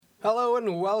Hello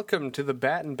and welcome to the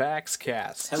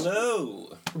Bat&BaxCast.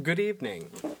 Hello. Good evening.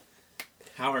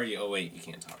 How are you? Oh wait, you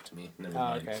can't talk to me. Never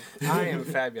mind. Okay. I am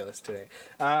fabulous today.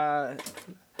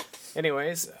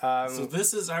 Anyways, So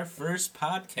this is our first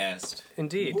podcast.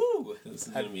 Indeed. Woo! This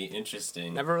is going to be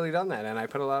interesting. Never really done that, and I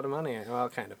put a lot of money in it. Well,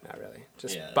 kind of, not really.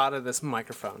 Just bought this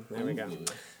microphone. There we go.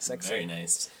 Sexy. Very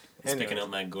nice. It's picking up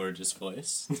my gorgeous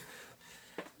voice.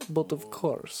 But of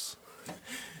course.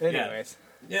 Anyways.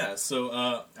 Yeah,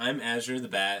 so I'm Azure the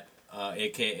Bat,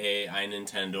 a.k.a.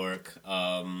 iNintendork,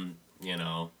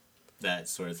 that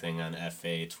sort of thing on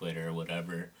FA, Twitter,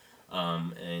 whatever.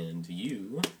 And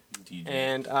you, DJ.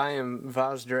 And I am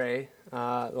Vozdre, the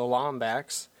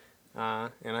Lombax,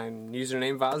 and I'm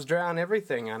username Vozdre on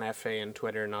everything on FA and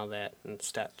Twitter and all that, and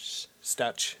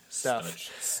stuff.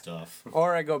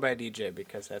 Or I go by DJ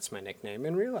because that's my nickname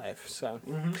in real life, so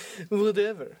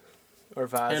whatever. Or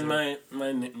Voz. And my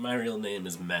real name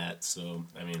is Matt, so,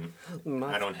 I mean,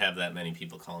 I don't have that many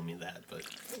people calling me that, but...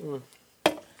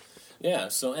 Yeah,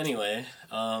 so anyway,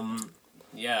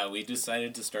 we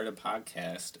decided to start a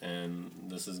podcast, and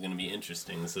this is going to be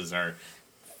interesting. This is our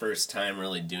first time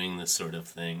really doing this sort of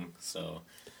thing, so,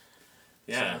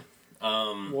 yeah.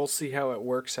 We'll see how it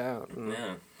works out. And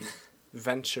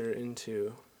venture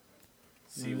into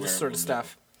this sort of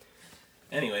stuff.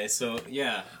 Anyway, so,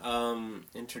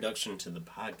 introduction to the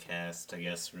podcast, I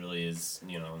guess, really is,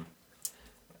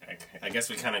 I guess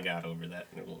we kind of got over that.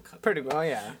 We'll cut Pretty well,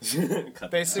 yeah.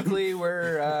 Basically,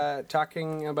 we're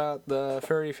talking about the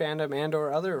furry fandom and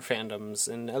or other fandoms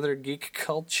and other geek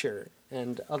culture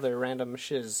and other random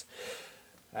shiz.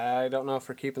 I don't know if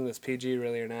we're keeping this PG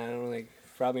really or not. I don't really,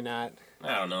 probably not.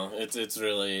 I don't know. It's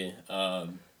really,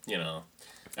 we're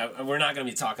not going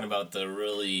to be talking about the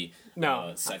really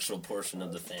sexual portion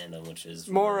of the fandom, which is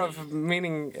more really... of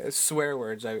meaning swear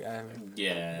words. I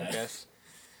guess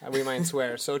we might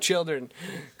swear. So children,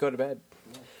 go to bed.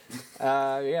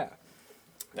 Yeah.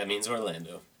 That means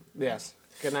Orlando. Yes.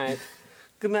 Good night.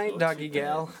 Good night, doggy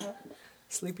gal.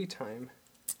 Sleepy time.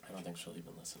 I don't think she'll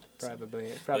even listen to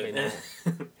this. Probably not.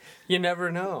 You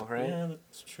never know, right? Yeah,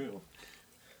 that's true.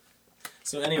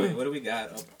 So anyway, what do we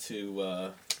got up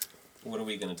to? What are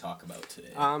we going to talk about today?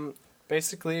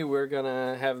 Basically, we're going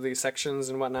to have these sections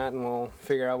and whatnot, and we'll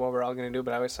figure out what we're all going to do,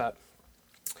 but I always thought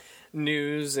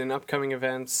news and upcoming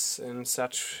events and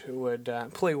such would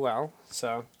play well.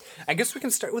 So I guess we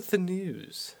can start with the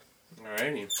news.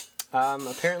 Alrighty.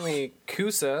 Apparently,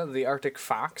 Kusa, the Arctic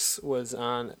Fox, was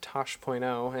on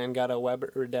Tosh.0 and got a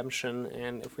web redemption,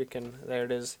 and if we can, there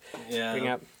it is. Yeah. Bring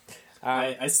up.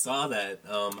 I saw that.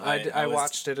 I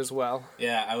watched it as well.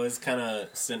 Yeah, I was kind of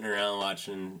sitting around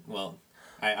watching,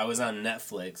 I was on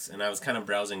Netflix, and I was kind of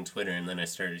browsing Twitter, and then I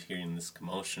started hearing this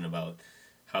commotion about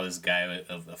how this guy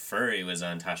of a furry was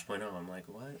on Tosh.0. I'm like,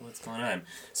 what? What's going on?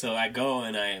 So I go,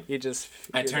 and I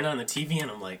turn on the TV,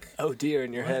 and I'm like... Oh, dear,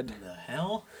 in your head. What in the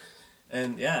hell?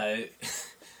 And, yeah...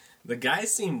 The guy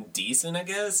seemed decent, I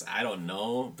guess. I don't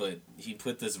know, but he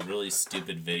put this really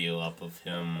stupid video up of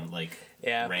him,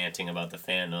 ranting about the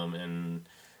fandom, and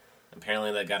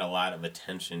apparently that got a lot of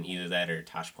attention. Either that or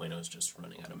Tosh.0 is just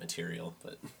running out of material,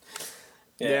 but...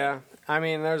 Yeah, I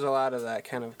mean, there's a lot of that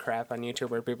kind of crap on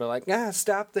YouTube where people are like,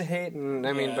 stop the hate, and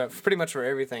but pretty much for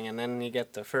everything, and then you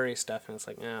get the furry stuff, and it's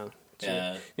like, you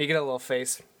get a little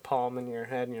face palm in your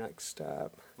head, and you're like,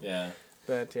 stop. Yeah.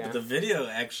 But the video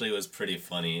actually was pretty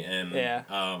funny, and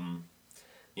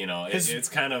it's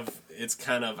kind of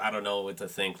I don't know what to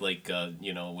think.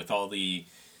 With all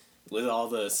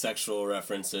the sexual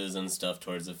references and stuff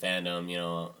towards the fandom,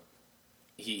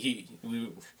 he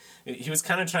was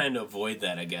kind of trying to avoid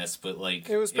that, I guess. But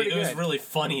it was pretty good. It was really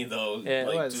funny though. Yeah,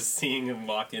 it was. Just seeing him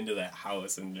walk into that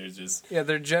house, and there's just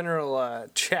their general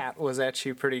chat was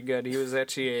actually pretty good. He was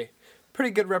actually a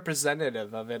pretty good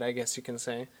representative of it, I guess you can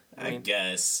say. I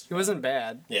guess. He wasn't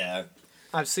bad. Yeah.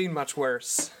 I've seen much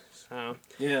worse. So.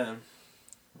 Yeah.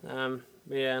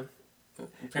 Yeah.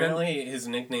 Apparently his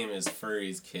nickname is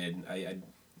Furry's Kid. I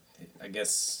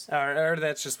guess... Or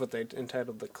that's just what they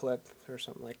entitled the clip or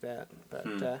something like that.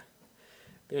 But,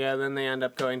 then they end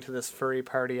up going to this furry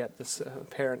party at this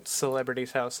parent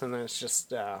celebrity's house, and then it's just...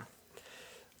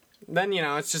 then,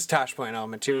 it's just Tosh.0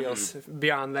 materials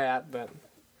beyond that, but...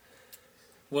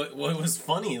 What was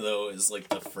funny, though, is, the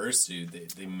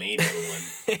fursuit, they made him one.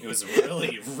 It was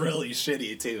really, really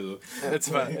shitty, too. It's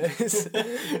fun.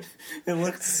 It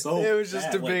looked so It was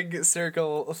just bad. a big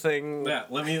circle thing. Yeah,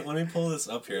 let me pull this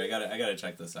up here. I gotta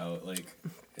check this out.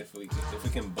 If we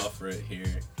can buffer it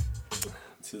here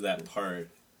to that part.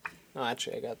 Oh,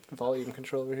 actually, I got volume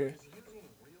control over here.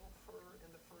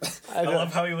 I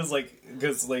love how he was like,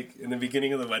 because like in the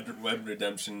beginning of the web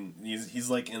redemption, he's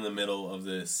like in the middle of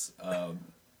this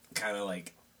kind of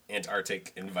like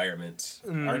Arctic environment,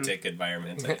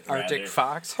 Arctic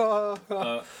fox.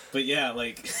 But yeah,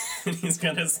 like he's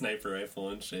got a sniper rifle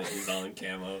and shit. He's all in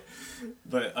camo,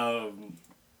 but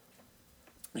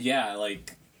yeah,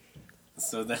 like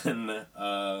so then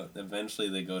eventually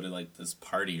they go to like this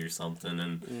party or something,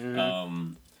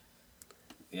 and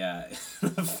yeah,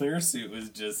 the fursuit was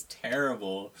just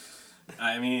terrible.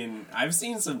 I mean, I've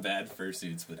seen some bad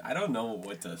fursuits, but I don't know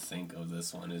what to think of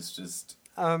this one. It's just...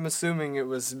 I'm assuming it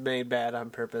was made bad on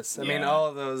purpose. I mean, all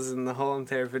of those in the whole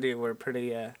entire video were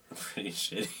pretty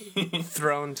shitty.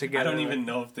 Thrown together. I don't even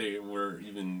know if they were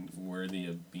even worthy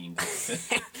of being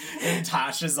And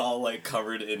Tasha's all, like,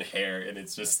 covered in hair, and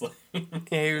it's just like...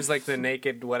 Yeah, he was like the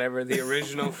naked whatever, the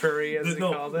original furry, as they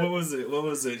called it. What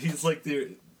was it? He's like the...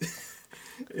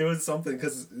 It was something,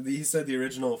 because he said the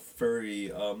original furry,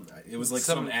 it was like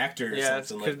some actor or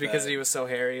something like that. Because he was so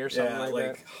hairy or something like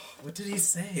that. What did he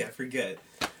say? I forget.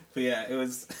 But yeah, it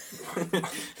was...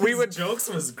 jokes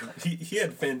was... He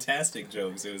had fantastic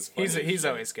jokes. It was funny. He's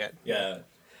always good. Yeah.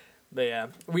 But yeah,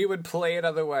 we would play it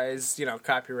otherwise,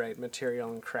 copyright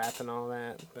material and crap and all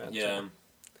that. But, yeah.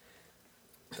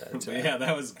 But yeah,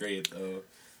 that was great, though.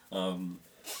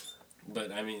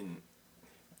 But, I mean,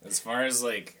 as far as,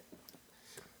 like...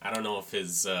 I don't know if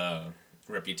his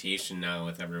reputation now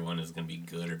with everyone is going to be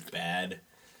good or bad.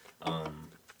 I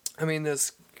mean,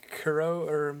 this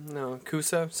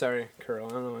Kusa. Sorry, Kuro. I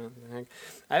don't know what the heck.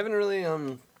 I haven't really.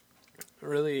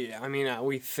 I mean,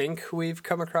 we think we've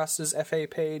come across his FA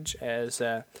page as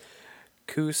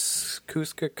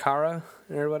Kuskakara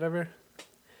or whatever.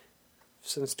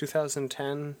 Since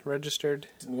 2010, registered.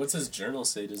 What's his journal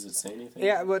say? Does it say anything?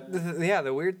 Yeah, but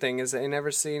the weird thing is I never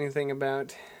see anything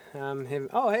about him.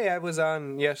 Oh, hey, I was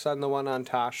on the one on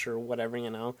Tosh or whatever, I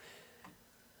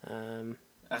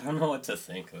don't know what to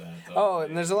think of that, though. Oh,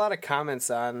 and there's a lot of comments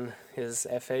on his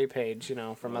FA page,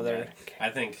 from other... I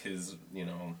think his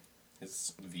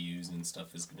views and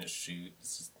stuff is going to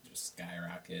just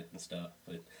skyrocket and stuff,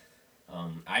 but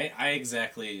I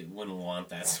exactly wouldn't want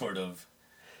that sort of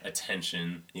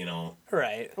attention,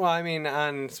 Right. Well, I mean,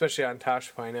 especially on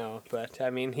Tosh.0, but, I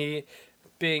mean, he,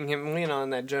 being him, in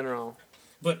that general...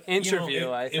 But interview,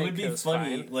 I think it would be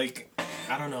funny. Fine. Like,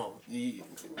 I don't know,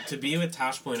 to be with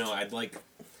Tosh.0, I'd like.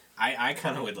 I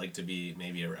kind of would like to be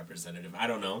maybe a representative. I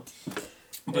don't know,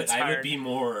 but I would be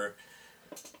more,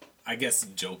 I guess,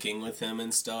 joking with him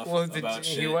and stuff about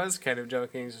shit. He was kind of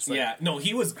joking. Just like, yeah, no,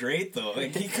 he was great though.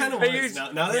 Like, he kind of was.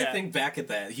 Now that I think back at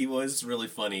that, he was really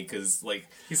funny because like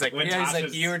he's like,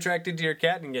 you were attracted to your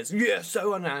cat, and he goes, yes, I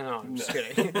want. No, I'm just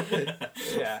kidding.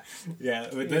 yeah.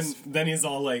 But then he's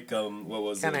all like, what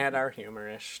was it? Kind of had our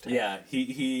humor-ish. Yeah,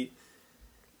 he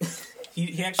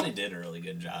actually did a really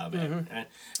good job. Mm-hmm.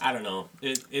 I don't know.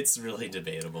 It's really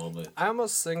debatable, but I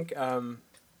almost think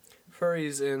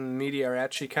furries in media are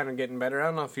actually kind of getting better. I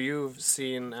don't know if you've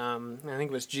seen, I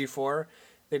think it was G4.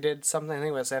 They did something, I think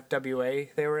it was FWA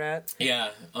they were at. Yeah.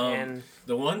 And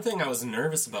the one thing I was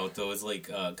nervous about, though, is, like,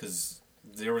 because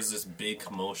there was this big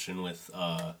commotion with,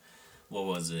 what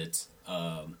was it?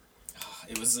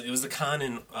 It was the con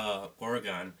in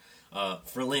Oregon.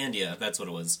 Furlandia, that's what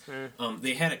it was.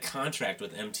 They had a contract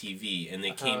with MTV, and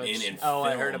they came in and filmed. Oh,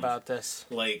 I heard about this.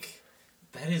 Like...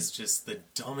 That is just the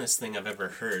dumbest thing I've ever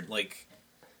heard. Like,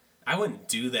 I wouldn't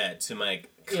do that to my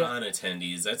con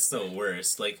attendees. That's the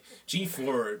worst. Like,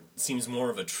 G4 seems more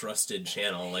of a trusted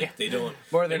channel. Like, they don't...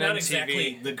 they're not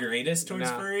exactly the greatest towards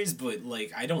furries, but,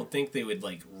 like, I don't think they would,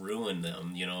 like, ruin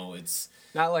them, It's...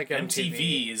 Not like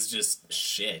MTV is just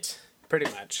shit. Pretty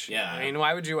much. Yeah. I mean,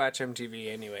 why would you watch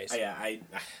MTV anyways? Yeah, I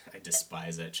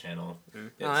despise that channel.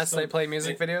 Unless they play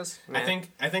music videos? Yeah.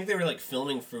 I think they were, like,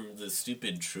 filming for the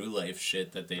stupid True Life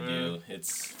shit that they do.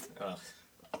 It's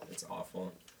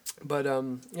awful. But,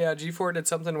 yeah, G4 did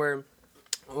something where,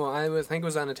 I think it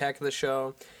was on Attack of the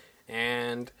Show,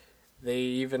 and they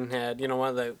even had, one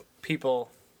of the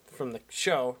people from the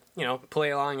show,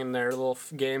 play along in their little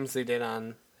games they did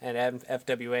at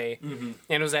FWA, and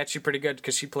it was actually pretty good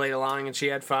because she played along and she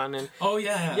had fun. And oh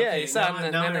yeah, you saw it.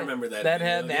 Now I remember that. That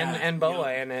had and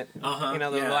Boa in it. The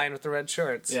line with the red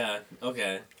shorts. Yeah.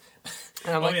 Okay.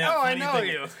 And I'm I know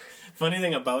you. Funny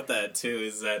thing about that too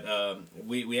is that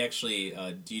we actually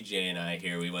DJ and I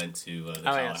here we went to the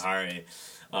Kalahari,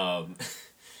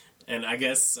 and I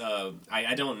guess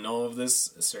I don't know of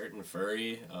this certain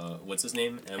furry. What's his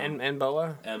name?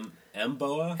 Boa.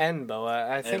 Boa. Boa.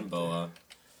 I think. Boa.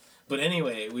 But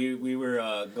anyway, we were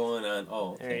going on...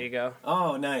 Oh, there you go.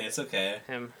 Oh, nice. Okay.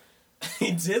 Him.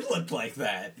 He did look like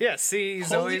that. Yeah, see, he's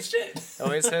Holy always shit.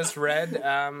 always has red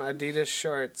Adidas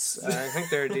shorts. I think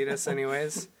they're Adidas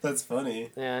anyways. That's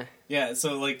funny. Yeah. Yeah,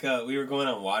 so like we were going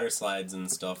on water slides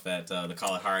and stuff at the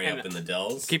Kalahari up in the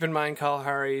Dells. Keep in mind,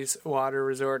 Kalahari's water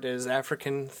resort is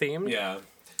African themed. Yeah.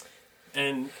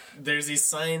 And there's these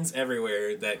signs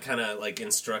everywhere that kind of like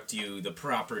instruct you the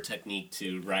proper technique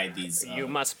to ride these. You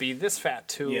must be this fat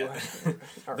too. Yeah.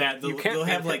 That they'll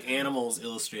have like animals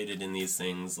illustrated in these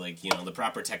things, like, you know, the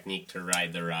proper technique to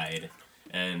ride the ride.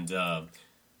 And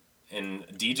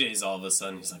DJ's all of a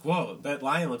sudden, he's like, "Whoa, that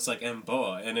lion looks like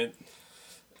Mboa," and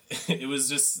it was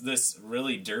just this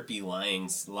really derpy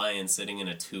lion sitting in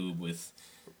a tube with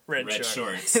red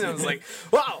shorts. And I was like,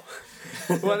 wow,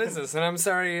 what is this? And I'm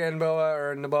sorry, Nboa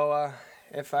or Naboa,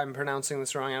 if I'm pronouncing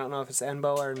this wrong. I don't know if it's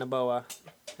Nboa or Naboa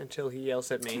until he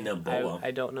yells at me. Naboa.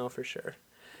 I don't know for sure.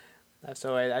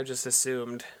 So I just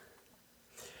assumed.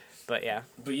 But yeah.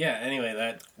 But yeah, anyway,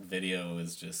 that video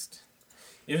was just...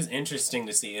 It was interesting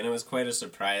to see, and it was quite a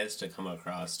surprise to come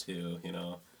across, too, you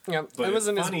know. Yeah, but it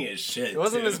wasn't funny as shit. It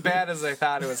wasn't too. as bad as I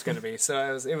thought it was going to be,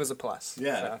 so it was a plus.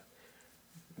 Yeah. So.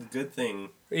 Good thing.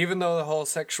 Even though the whole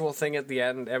sexual thing at the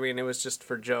end, I mean, it was just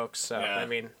for jokes, so, yeah, I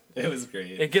mean... It was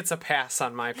great. It gets a pass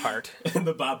on my part. And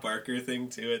the Bob Barker thing,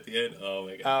 too, at the end. Oh,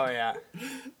 my God. Oh, yeah.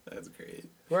 That's great.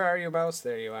 Where are you, Mouse?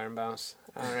 There you are, Mouse.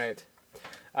 All right.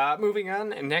 Moving on,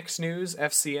 next news,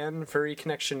 FCN, Furry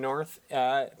Connection North,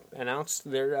 announced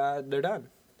they're done,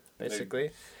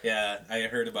 basically. Yeah, I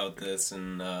heard about this,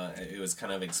 and it was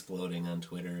kind of exploding on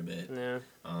Twitter a bit. Yeah.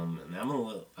 And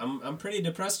I'm pretty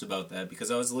depressed about that,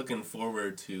 because I was looking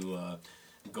forward to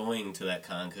going to that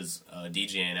con, because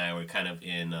DJ and I were kind of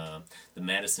in the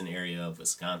Madison area of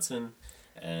Wisconsin,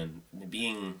 and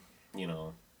being, you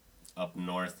know, up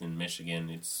north in Michigan,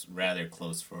 it's rather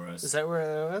close for us. Is that where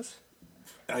that was?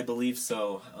 I believe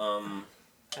so.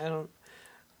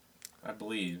 I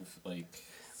believe, like...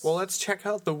 Well, let's check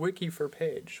out the wiki for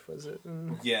page. Was it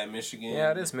in... Yeah, Michigan.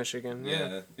 Yeah, it is Michigan.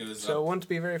 Yeah. It was. So it wouldn't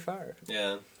be very far.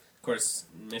 Yeah. Of course,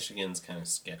 Michigan's kind of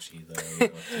sketchy, though.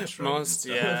 You know, most,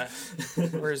 yeah.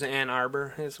 Where's Ann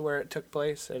Arbor is where it took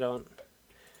place.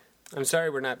 I'm sorry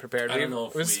we're not prepared. I don't know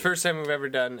if this is the first time we've ever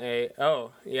done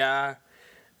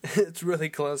it's really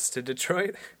close to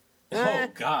Detroit. Oh,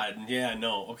 God. Yeah,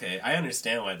 no. Okay, I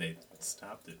understand why they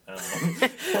stopped it.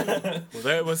 Well,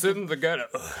 that was in the ghetto.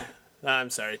 I'm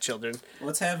sorry, children.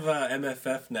 Let's have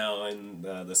MFF now in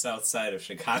the south side of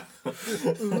Chicago.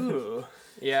 Ooh.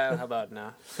 Yeah, how about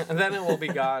now? And then it will be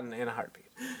gone in a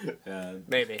heartbeat.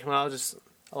 Maybe. Well, just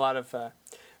a lot of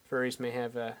furries may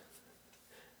have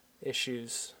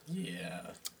issues.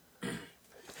 Yeah.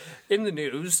 In the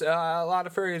news, a lot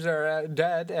of furries are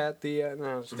dead at the...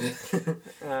 no,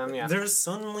 yeah. There's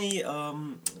suddenly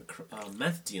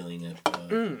meth dealing at...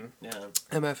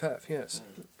 MFF, yes.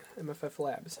 MFF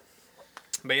Labs.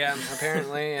 But yeah,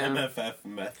 apparently... MFF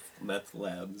meth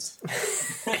labs.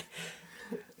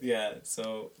 Yeah,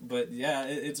 so... But yeah,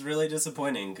 it's really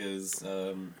disappointing, because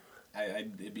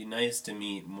it'd be nice to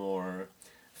meet more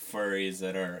furries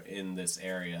that are in this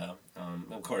area.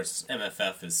 Of course,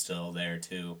 MFF is still there,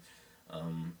 too.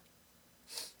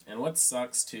 And what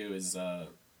sucks, too, is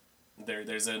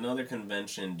there's another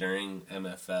convention during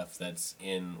MFF that's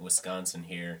in Wisconsin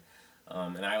here.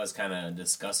 And I was kind of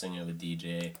discussing it with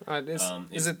DJ.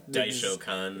 Is it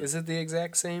DaishoCon? Is it the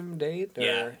exact same date? Or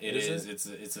yeah, it is.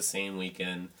 It's the same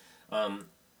weekend. And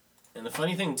the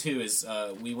funny thing, too, is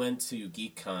we went to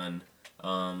GeekCon,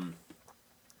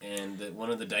 and one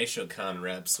of the DaishoCon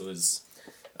reps was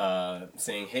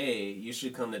saying, "Hey, you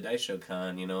should come to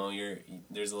DaishoCon. You know,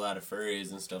 there's a lot of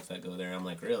furries and stuff that go there." I'm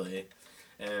like, "Really?"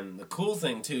 And the cool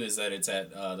thing too is that it's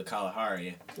at the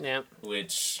Kalahari,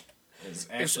 which is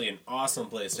actually an awesome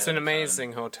place. It's an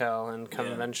amazing hotel and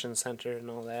convention center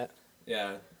and all that.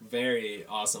 Yeah, very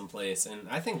awesome place, and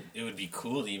I think it would be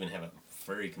cool to even have a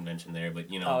furry convention there.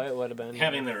 But you know, it would have been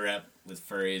having the rep with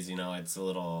furries. You know, it's a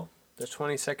little. The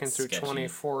 22nd through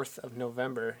 24th of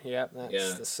November. Yep,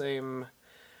 that's the same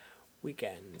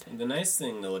weekend. The nice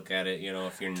thing to look at it, you know,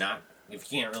 if you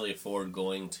can't really afford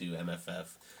going to MFF,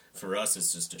 for us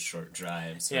it's just a short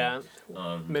drive. So, yeah,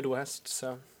 Midwest.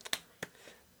 So,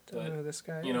 don't know who this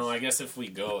guy. You know, I guess if we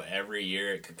go every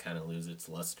year, it could kind of lose its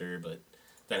luster. But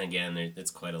then again, it's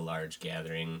quite a large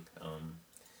gathering.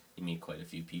 You meet quite a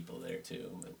few people there too.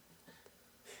 But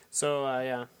so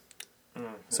yeah.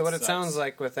 So what it sounds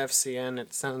like with FCN,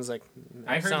 it sounds like...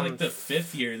 I heard like the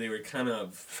 5th year they were kind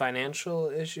of... Financial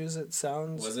issues, it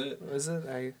sounds. Was it?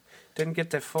 I didn't get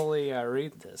to fully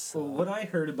read this. Well, what I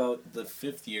heard about the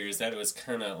 5th year is that it was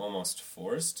kind of almost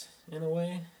forced, in a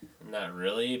way. Not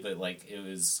really, but like it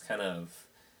was kind of...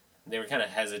 they were kind of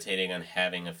hesitating on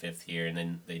having a 5th year, and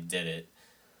then they did it.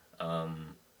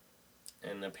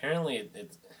 And apparently,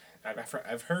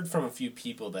 I've heard from a few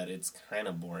people that it's kind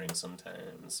of boring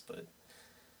sometimes, but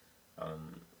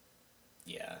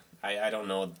yeah, I don't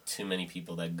know too many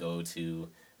people that go to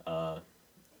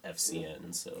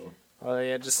FCN, so... Well,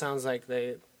 yeah, it just sounds like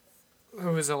it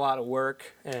was a lot of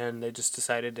work, and they just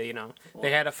decided to,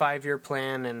 they had a 5-year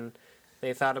plan, and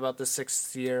they thought about the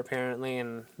 6th year, apparently,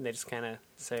 and they just kind of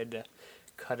decided to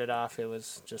cut it off. It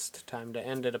was just time to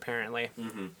end it, apparently.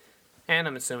 Mm-hmm. And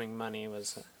I'm assuming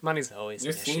money's always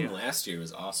Your an issue. theme last year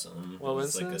was awesome. What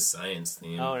was it? It was like it? a science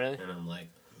theme. Oh, really? And I'm like...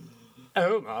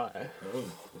 Oh, my. Oh.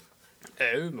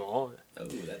 Oh, my. Oh,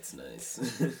 that's nice.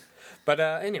 But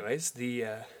anyways,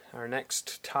 our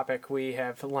next topic we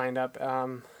have lined up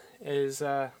is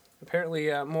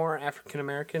apparently more African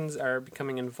Americans are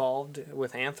becoming involved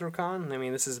with Anthrocon. I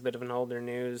mean, this is a bit of an older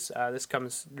news. This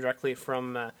comes directly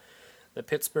from the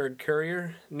Pittsburgh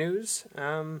Courier News.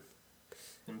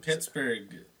 In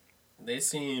Pittsburgh, they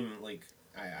seem like...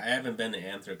 I haven't been to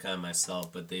Anthrocon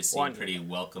myself, but they seem pretty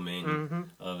welcoming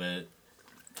of it.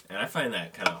 And I find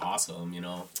that kind of awesome,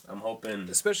 I'm hoping...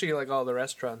 Especially, like, all the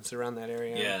restaurants around that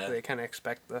area. Yeah. They kind of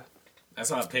expect the... I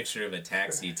saw a picture of a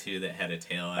taxi, too, that had a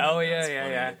tail on it. Oh,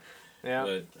 yeah.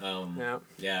 But,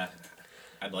 yeah,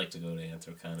 I'd like to go to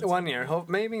Anthrocon. One year. Hope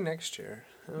maybe next year.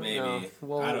 Maybe. I don't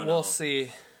know. We'll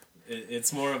see.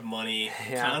 It's more of money.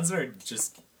 Yeah. Cons are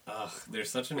just... they're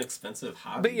such an expensive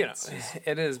hobby. But,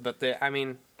 it is. But,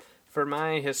 for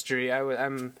my history,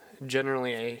 I'm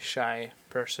generally a shy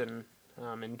person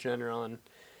in general, and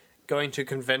going to a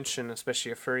convention,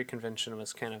 especially a furry convention,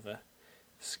 was kind of a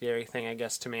scary thing, I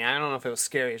guess, to me. I don't know if it was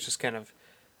scary. It's just kind of,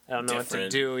 I don't know what to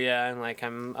do. Yeah, and like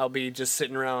I'll be just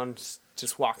sitting around,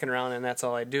 just walking around, and that's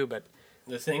all I do. But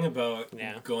the thing about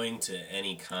going to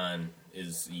any con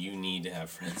is you need to have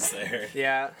friends there.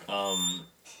 Yeah.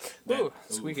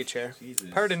 Squeaky chair. Jesus.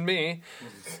 Pardon me.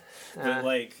 But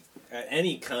at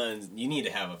any con, you need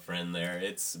to have a friend there.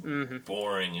 It's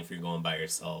boring if you're going by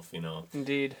yourself,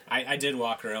 Indeed. I did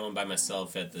walk around by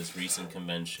myself at this recent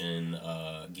convention,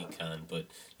 GeekCon, but,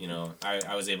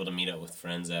 I was able to meet up with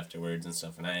friends afterwards and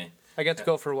stuff, and I got to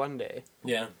go for one day.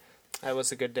 Yeah. That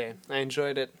was a good day. I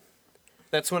enjoyed it.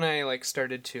 That's when I,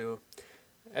 started to...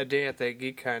 A day at the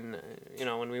GeekCon,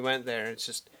 when we went there, it's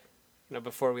just...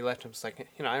 before we left, I was like,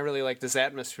 I really like this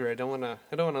atmosphere. I don't want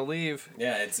to leave.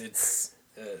 Yeah, it's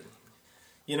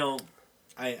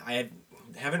I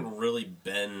haven't really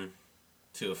been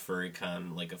to a furry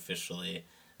con, officially,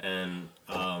 and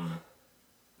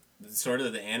sort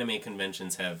of the anime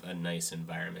conventions have a nice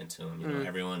environment to them.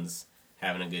 Everyone's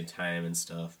having a good time and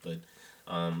stuff, but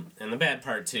and the bad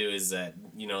part too is that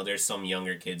there's some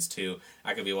younger kids too.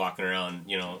 I could be walking around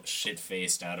shit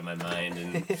faced out of my mind,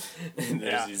 and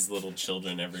there's these little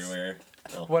children everywhere.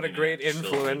 Well, what a great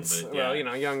influence! Children,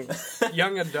 but,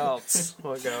 young adults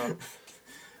will go.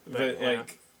 But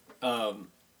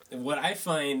what I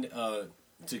find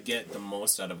to get the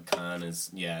most out of a con is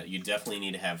you definitely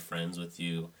need to have friends with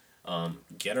you.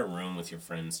 Get a room with your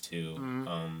friends too.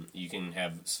 You can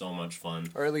have so much fun,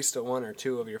 or at least one or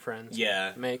two of your friends.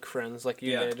 Yeah, make friends like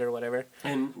you did or whatever.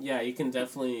 And you can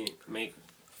definitely make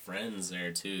friends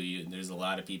there too. There's a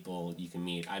lot of people you can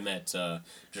meet. I met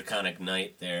Draconic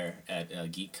Knight there at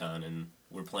GeekCon, and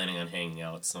we're planning on hanging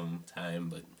out sometime.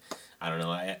 But I don't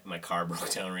know. My car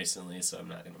broke down recently, so I'm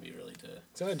not going to be really to.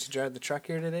 So did you drive the truck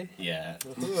here today? Yeah.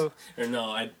 Or no,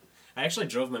 I actually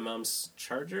drove my mom's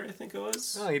Charger, I think it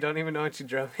was. Oh, you don't even know what you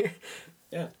drove here?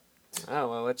 Yeah. Oh,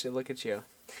 well, look at you.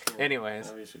 Yeah, anyways.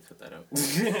 Maybe we should cut that out.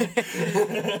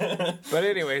 But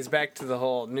anyways, back to the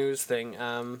whole news thing.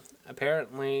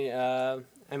 Apparently,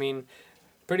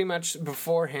 pretty much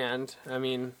beforehand,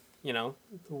 white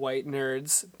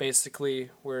nerds basically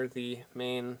were the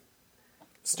main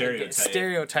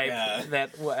stereotype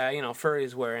that,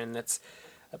 furries were, and that's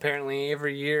apparently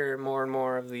every year more and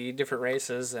more of the different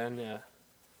races, and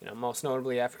most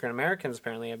notably African Americans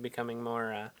apparently are becoming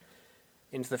more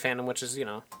into the fandom, which is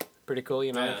pretty cool.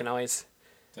 You can always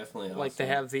definitely like to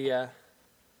have the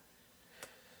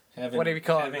Having, what do you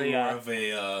call it? Having more of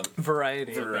a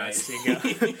variety.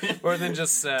 More than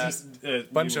just a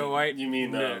bunch of white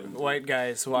white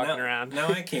guys walking around. Now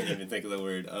I can't even think of the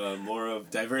word. More of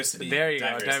diversity. There you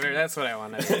go. That's what I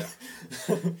wanted to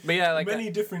do. But yeah, like many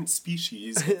different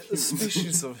species.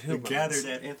 Species of humans gathered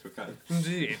at Anthrocon.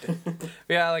 Indeed.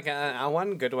 Yeah, like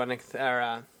one good one,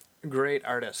 or great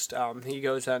artist. He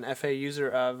goes on FA user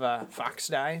of Fox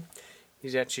Die.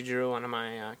 He actually drew one of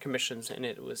my commissions, and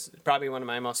it was probably one of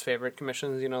my most favorite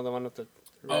commissions. The one with the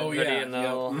red hoodie and the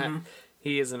little hat.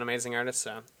 He is an amazing artist.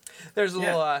 So There's a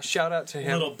little shout out to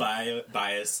him. A little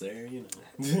bias there, you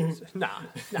know. Nah.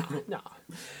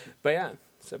 But yeah,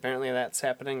 so apparently that's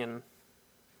happening, and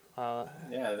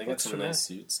yeah, they got some nice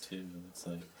suits too. It's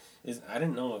like, I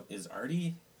didn't know, is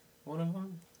Artie one of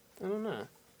them? I don't know.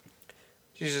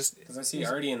 She's just because I see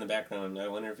Artie in the background. I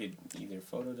wonder if he either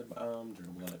photobombed or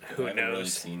what. Who I haven't knows? really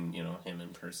seen him in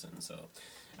person, so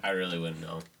I really wouldn't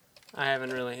know. I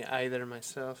haven't really either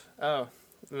myself. Oh,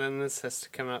 and then this has to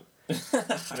come up.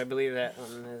 But I believe that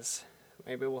one is.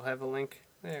 Maybe we'll have a link.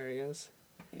 There he is.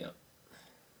 Yep.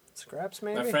 Scraps,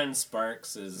 maybe? My friend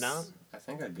Sparks is, no? I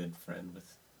think, a good friend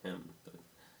with him. But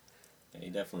yeah, he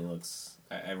definitely looks...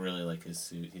 I really like his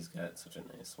suit. He's got such a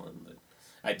nice one, but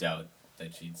I doubt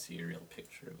that you'd see a real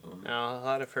picture of him. No, a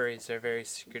lot of furries are very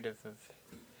secretive of...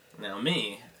 Now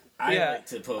me, I like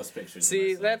to post pictures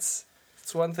See, of myself.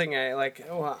 That's one thing I like.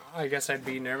 Well, I guess I'd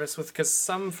be nervous with, because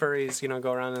some furries,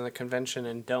 go around in the convention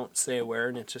and don't say a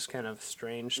word, and it's just kind of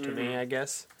strange to me, I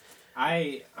guess.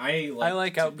 I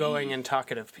like outgoing and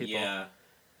talkative people. Yeah.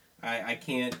 I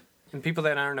can't... And people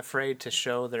that aren't afraid to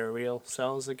show their real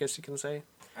selves, I guess you can say.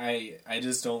 I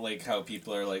just don't like how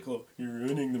people are like, oh, you're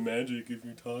ruining the magic if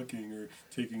you're talking or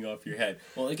taking off your head.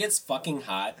 Well, it gets fucking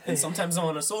hot, and sometimes I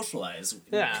want to socialize.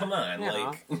 Yeah. Come on,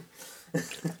 like...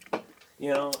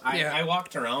 I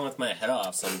walked around with my head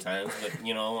off sometimes, but,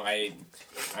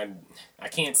 I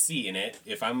can't see in it.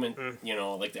 If I'm in,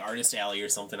 like the artist alley or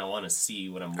something, I want to see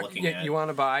what I'm looking at. You want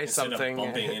to buy instead something. Of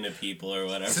bumping into people or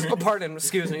whatever. Pardon me.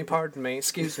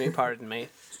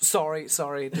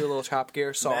 Sorry, do a little Top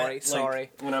Gear. Sorry.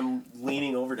 When I'm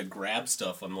leaning over to grab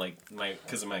stuff, I'm like,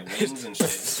 because of my wings and shit,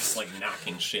 it's just like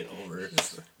knocking shit over.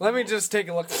 Let me just take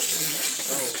a look.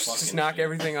 Just knock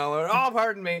everything all over. Oh,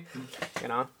 pardon me.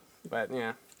 But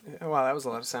yeah, wow, that was a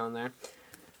lot of sound there.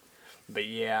 But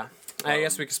yeah, I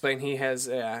guess we can explain. He has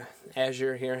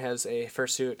Azure here has a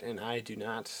fursuit, and I do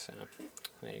not. So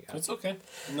there you go. It's okay.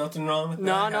 Nothing wrong with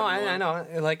that. No, I know.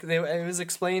 Like it was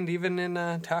explained even in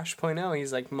Tosh.0.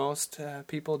 He's like, most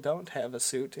people don't have a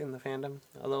suit in the fandom,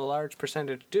 although a large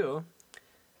percentage do.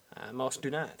 Most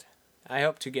do not. I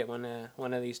hope to get one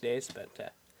of these days,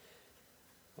 but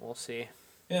we'll see.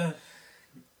 Yeah.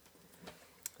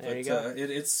 There you go.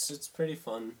 It's pretty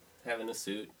fun having a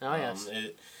suit. Oh, yes.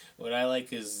 What I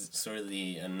like is sort of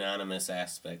the anonymous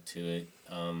aspect to it.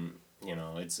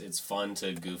 It's fun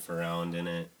to goof around in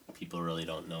it. People really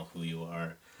don't know who you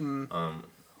are. Of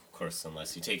course,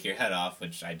 unless you take your head off,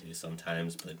 which I do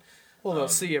sometimes. But they'll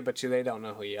see you, but they don't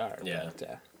know who you are. Yeah.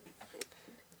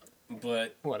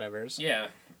 But whatever's. Yeah.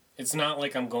 It's not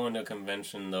like I'm going to a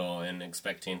convention, though, and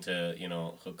expecting to,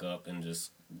 hook up and just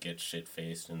get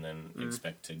shit-faced and then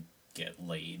expect to get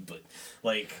laid. But,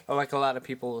 like... like a lot of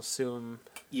people assume...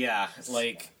 Yeah,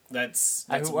 like, that's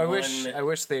I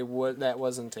wish they would... That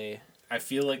wasn't a... I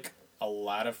feel like a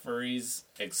lot of furries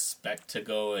expect to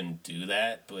go and do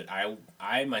that, but I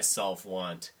myself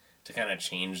want to kind of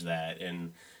change that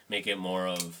and make it more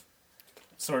of...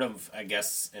 Sort of, I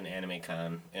guess, an anime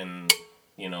con, and...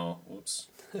 Whoops.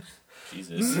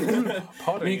 Jesus.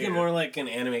 Make it more like an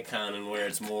anime con, and where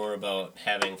it's more about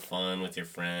having fun with your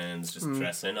friends, just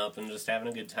dressing up and just having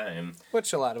a good time.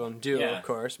 Which a lot of them do, of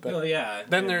course. But well, yeah.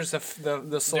 Then there's the select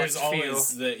few. There's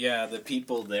always the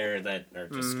people there that are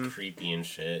just creepy and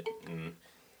shit. And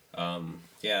I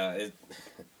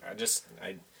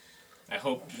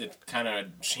hope it kind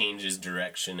of changes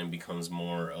direction and becomes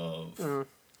more of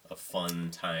a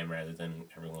fun time rather than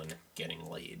everyone getting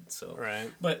laid. So,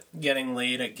 right. But getting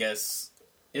laid, I guess,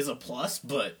 is a plus.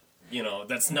 But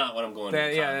that's not what I'm going to.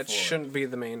 That shouldn't be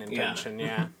the main intention.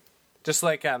 Yeah. Just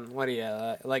like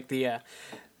like the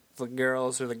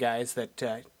girls or the guys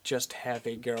that just have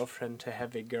a girlfriend to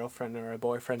have a girlfriend, or a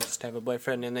boyfriend just to have a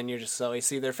boyfriend, and then you just always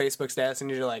see their Facebook status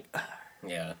and you're like,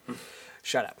 yeah,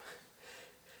 shut up.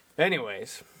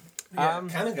 Anyways,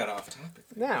 kind of got off topic.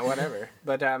 Yeah, whatever.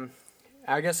 But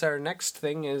I guess our next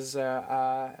thing is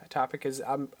topic is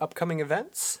upcoming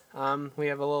events. We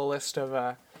have a little list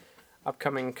of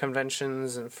upcoming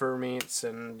conventions and fur meets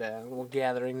and little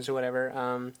gatherings or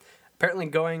whatever. Apparently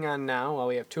going on now, well,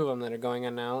 we have two of them that are going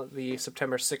on now, the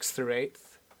September 6th through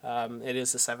 8th. It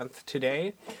is the 7th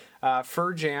today.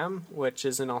 Fur Jam, which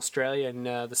is in Australia in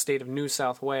the state of New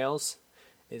South Wales,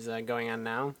 is going on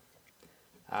now.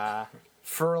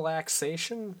 Fur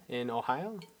Relaxation in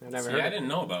Ohio. I didn't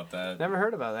know about that. Never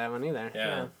heard about that one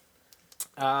either.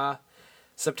 Yeah.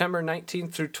 September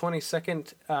 19th through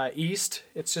 22nd, East.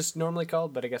 It's just normally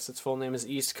called, but I guess its full name is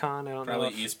EastCon. I don't know.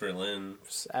 Probably East Berlin.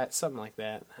 Something like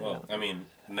that. Well, I mean,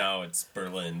 now it's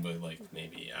Berlin, but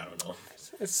maybe, I don't know.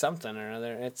 It's something or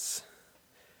other.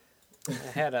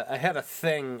 I had a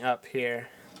thing up here.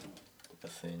 a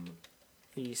thing.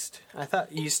 East. I thought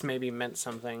East maybe meant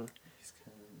something.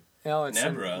 Oh, it's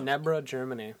Nebra,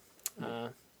 Germany.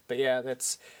 But yeah,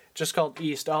 that's just called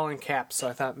East, all in caps, so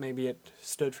I thought maybe it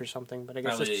stood for something, but I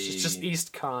guess it's just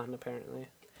East Con, apparently.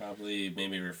 Probably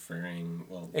maybe referring,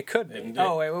 well... It could be.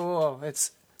 Oh, wait, whoa.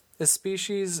 It's a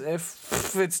species,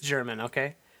 if it's German,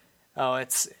 okay? Oh,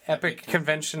 it's Epic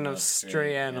Convention of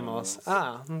Stray Animals.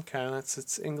 Ah, okay, that's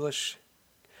its English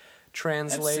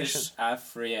translation.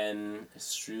 Afrian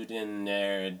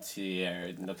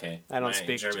Okay. I don't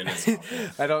speak German.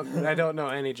 I don't know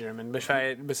any German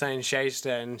besides Scheiste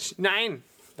and Nein.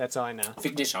 That's all I know.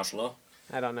 Fick dich, Arschloch.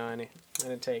 I don't know any. I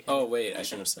didn't take. Oh wait, I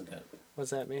shouldn't have said that. What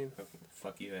does that mean?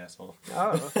 Fuck you, asshole.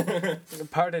 Oh,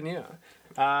 pardon you.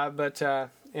 Yeah,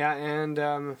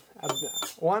 and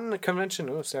one convention.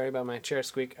 Oh, sorry about my chair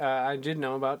squeak. I did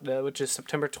know about, which is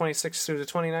September 26th through the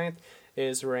 29th.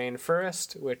 Is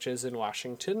Rainforest, which is in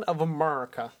Washington of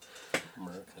America.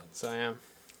 So yeah,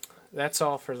 that's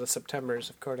all for the Septembers,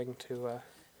 according to.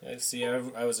 See,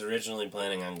 I was originally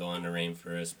planning on going to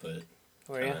Rainforest, but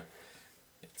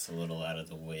it's a little out of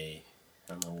the way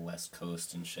on the West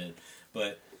Coast and shit.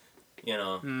 But you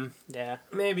know, yeah,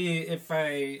 maybe if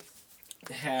I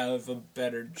have a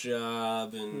better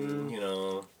job and you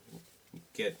know,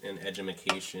 get an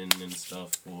education and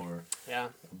stuff for a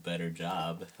better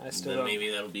job, then maybe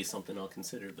that'll be something I'll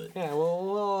consider. But yeah,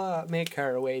 we'll make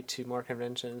our way to more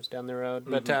conventions down the road.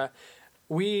 But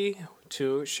we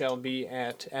too shall be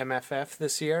at MFF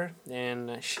this year, and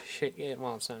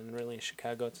well, it's not really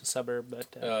Chicago; it's a suburb,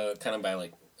 but kind of by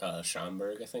like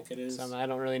Schaumburg, I think it is. I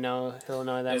don't really know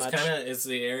Illinois that much. It's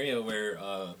the area where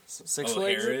Six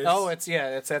Flags is. Oh, it's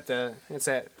at the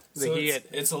so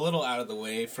it's a little out of the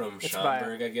way from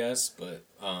Schaumburg, I guess, but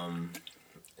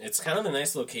it's kind of a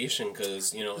nice location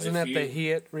because, you know... Isn't that the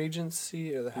Hyatt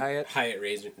Regency or the Hyatt? Hyatt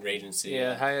Regency,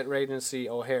 yeah. Hyatt Regency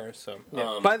O'Hare, so...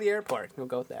 Yeah, by the airport, we'll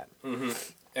go with that. Mm-hmm.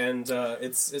 And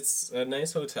it's a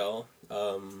nice hotel.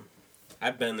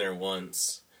 I've been there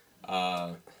once,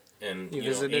 and you know,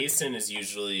 Asen is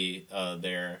usually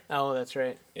there. Oh, that's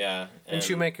right. Yeah. Didn't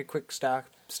you make a quick stop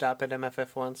at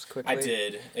MFF once, quickly? I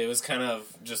did. It was kind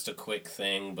of just a quick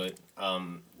thing, but,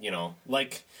 you know,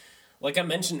 like I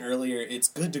mentioned earlier, it's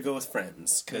good to go with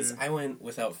friends, because I went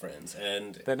without friends,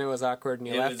 and... Then it was awkward and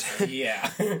you left?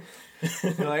 Yeah. You're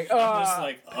like, oh... I'm just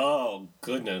like, oh,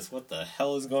 goodness, what the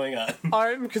hell is going on?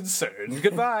 I'm concerned.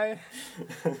 Goodbye.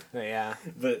 Yeah.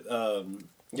 But,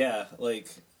 yeah, like...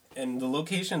 And the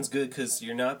location's good because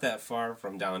you're not that far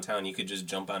from downtown. You could just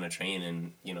jump on a train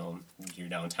and, you know, you're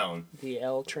downtown. The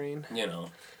L train. You know,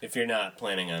 if you're not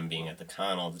planning on being at the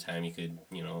con all the time, you could,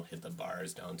 you know, hit the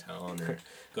bars downtown or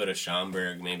go to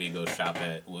Schaumburg, maybe go shop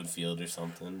at Woodfield or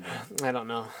something. But, I don't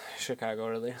know Chicago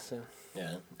really, so.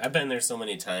 Yeah. I've been there so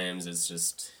many times, it's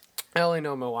just... I only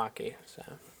know Milwaukee,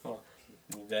 so.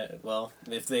 Well,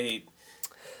 if they...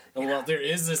 Well, there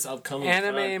is this upcoming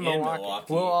Anime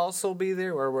Milwaukee. We'll also be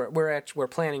there. We're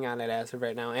planning on it as of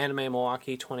right now. Anime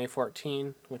Milwaukee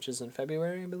 2014, which is in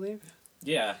February, I believe.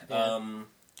 Yeah.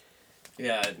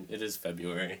 Yeah, it is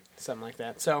February. Something like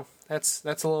that. So that's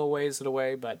a little ways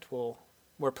away, but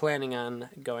we're planning on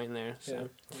going there. So. Yeah,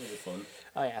 it'll be fun.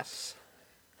 Oh yes.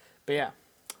 But yeah,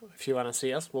 if you want to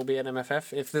see us, we'll be at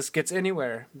MFF. If this gets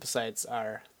anywhere besides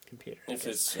our computer. If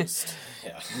it's just,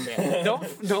 yeah.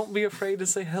 Don't be afraid to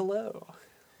say hello.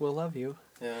 We'll love you.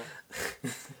 Yeah.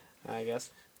 I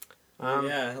guess.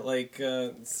 Yeah, like,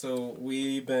 so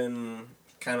we've been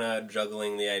kind of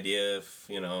juggling the idea of,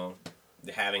 you know,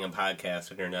 having a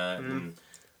podcast or not, and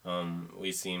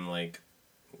we seem like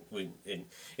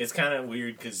it's kind of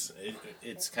weird because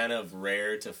it's kind of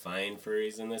rare to find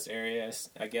furries in this area,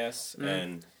 I guess,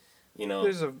 and... You know,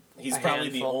 he's probably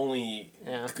the only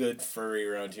good furry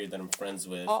around here that I'm friends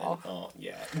with. Oh, and,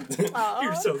 yeah.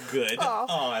 You're so good. Oh,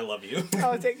 I love you.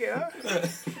 Oh, thank you.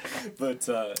 But,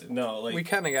 no, like... We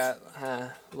kind of got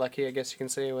lucky, I guess you can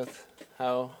say, with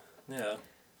how... Yeah.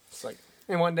 It's like...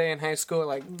 And one day in high school,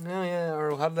 like, oh, yeah,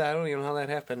 or I don't even know how that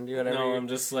happened. No, I'm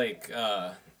just like...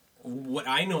 what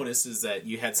I noticed is that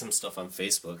you had some stuff on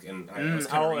Facebook, and I was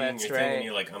kind of reading your thing, and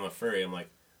you're like, I'm a furry. I'm like...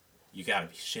 You gotta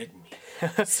be shitting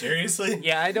me. Seriously?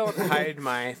 Yeah, I don't hide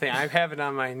my thing. I have it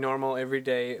on my normal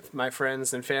everyday. If my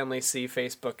friends and family see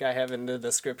Facebook, I have it in the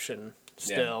description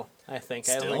still. Yeah. I think.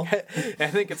 Still? I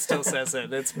think it still says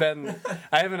it. It's been...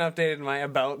 I haven't updated my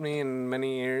About Me in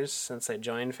many years since I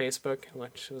joined Facebook,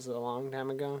 which was a long time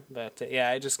ago. But, yeah,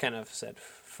 I just kind of said,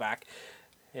 fuck,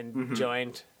 and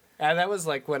joined. That was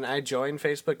like when I joined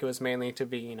Facebook, it was mainly to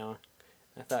be, you know...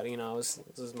 I thought, you know, this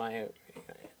is my...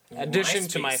 addition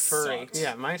to my furry. Sucked.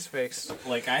 Yeah, MySpace.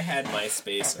 Like, I had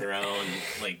MySpace around,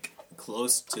 like,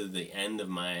 close to the end of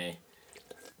my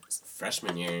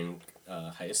freshman year in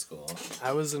high school.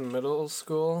 I was in middle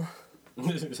school.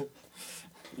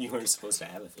 You weren't supposed to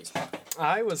have a Facebook.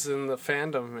 I was in the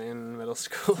fandom in middle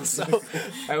school, so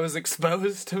I was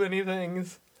exposed to many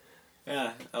things.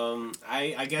 Yeah,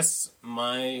 I guess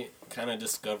my kind of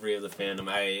discovery of the fandom,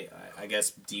 I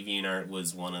guess DeviantArt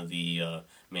was one of the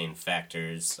main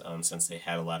factors, since they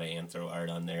had a lot of anthro art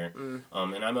on there.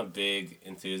 And I'm a big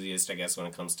enthusiast, I guess, when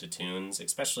it comes to toons,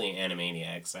 especially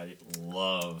Animaniacs. I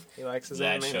love he likes his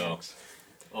that Animaniacs. show.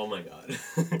 Oh my god.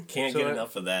 Can't get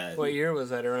enough of that. What year was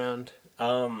that around?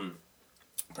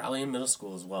 Probably in middle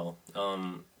school as well.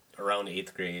 Around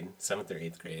 8th grade, 7th or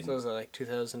 8th grade. So was it like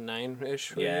 2009-ish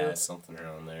for you? Yeah, something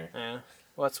around there. Yeah.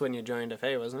 Well, that's when you joined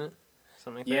FA, wasn't it?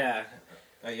 Something like that?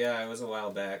 Yeah. Yeah, it was a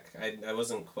while back. I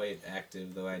wasn't quite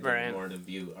active, though. I did more to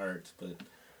view art, but...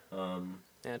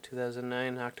 Yeah,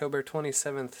 2009. October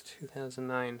 27th,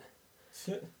 2009.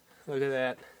 Look at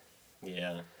that.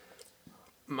 Yeah.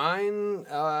 Mine,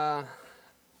 I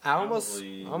almost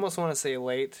want to say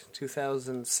late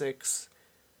 2006,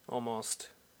 almost.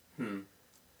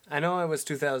 I know it was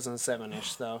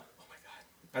 2007-ish, though. Oh my god.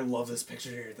 I love this picture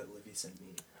here that Livy sent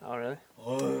me. Oh, really?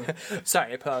 Oh.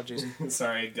 Sorry, apologies.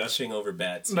 Sorry, gushing over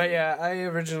bats. But yeah, I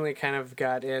originally kind of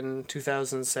got in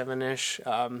 2007-ish,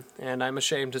 and I'm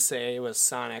ashamed to say it was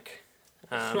Sonic.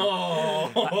 I'm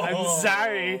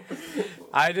sorry.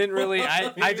 I didn't really.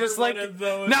 I just like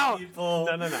no.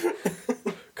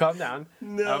 Calm down.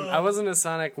 No. I wasn't a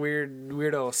Sonic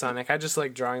weirdo Sonic. I just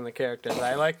like drawing the characters.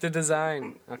 I like the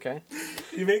design. Okay.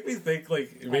 You make me think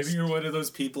like maybe you're one of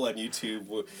those people on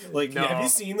YouTube. Like, No. have you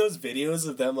seen those videos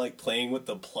of them like playing with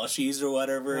the plushies or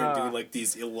whatever and doing like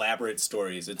these elaborate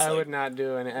stories? It's I like, would not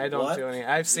do any. I don't do any.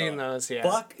 I've seen those. Yeah.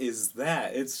 Fuck is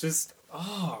that? It's just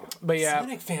But yeah,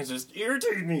 Sonic fans just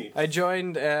irritate me. I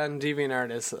joined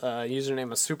DeviantArt as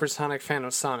username a Supersonic fan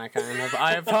of Sonic.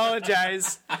 I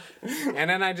apologize. And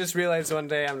then I just realized one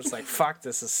day I'm just like, fuck,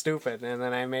 this is stupid. And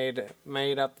then I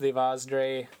made up the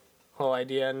Vozdre whole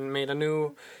idea and made a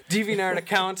new DeviantArt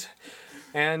account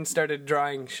and started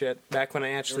drawing shit back when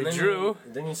I actually drew.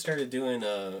 Then you started doing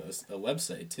a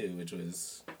website too, which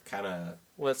was kind of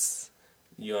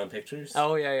You on Pictures?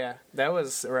 Oh, yeah. That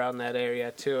was around that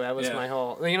area, too. That was my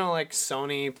whole... like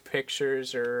Sony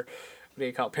Pictures or... What do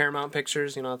you call it? Paramount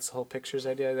Pictures. It's the whole Pictures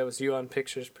idea. That was You on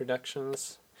Pictures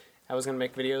Productions. I was going to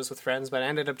make videos with friends, but I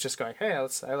ended up just going, hey,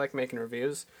 I like making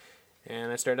reviews.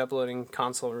 And I started uploading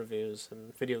console reviews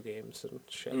and video games and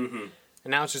shit. Mm-hmm.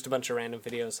 And now it's just a bunch of random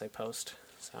videos I post.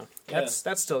 So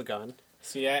that's still gone.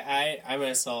 See, I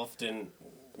myself didn't,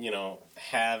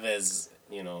 have as...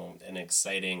 an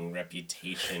exciting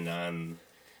reputation on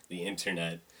the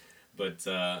internet. But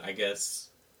I guess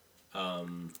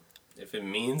if it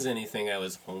means anything, I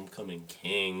was homecoming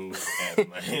king at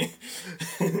my,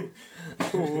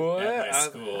 what? at my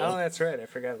school. Oh, that's right. I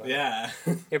forgot about that.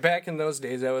 Yeah, back in those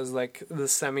days, I was like the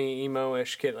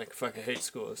semi-emo-ish kid. Like, fuck, I hate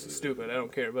school. This is stupid. I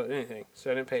don't care about anything.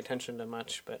 So I didn't pay attention to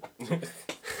much. But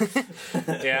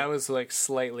yeah, I was like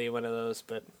slightly one of those.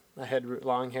 But I had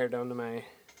long hair down to my...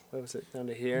 What was it? Down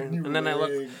to here? And then I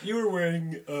looked... You were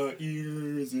wearing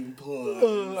ears and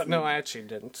paws. No, I actually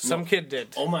didn't. Some kid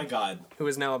did. Oh my god. Who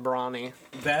is now a brawny.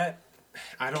 That...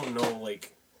 I don't know,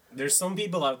 like... There's some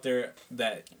people out there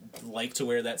that like to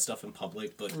wear that stuff in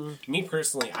public, but me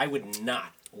personally, I would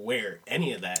not wear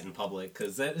any of that in public,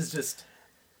 because that is just...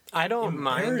 I don't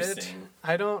mind it.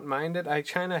 I don't mind it. I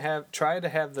kind of try to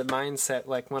have the mindset,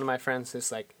 like one of my friends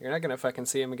is like, you're not going to fucking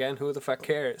see him again. Who the fuck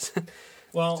cares?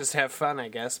 Well, just have fun, I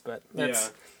guess. But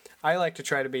I like to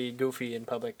try to be goofy in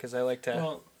public because I like to.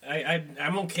 Well,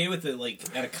 I'm okay with it, like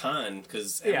at a con,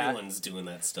 because everyone's doing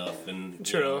that stuff. And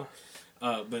true.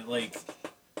 But like,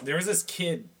 there was this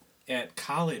kid at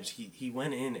college. He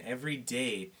went in every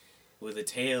day with a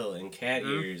tail and cat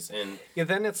ears, and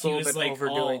then it's a little bit like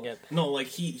overdoing it. No, like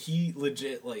he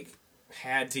legit like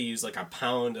had to use like a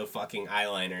pound of fucking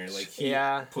eyeliner. Like he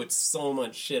put so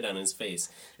much shit on his face,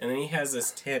 and then he has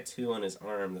this tattoo on his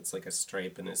arm that's like a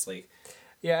stripe, and it's like.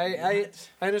 Yeah, I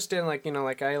understand. Like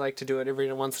like I like to do it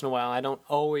every once in a while. I don't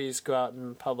always go out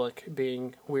in public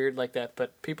being weird like that,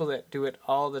 but people that do it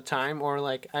all the time, or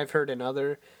like I've heard in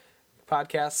other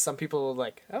podcasts, some people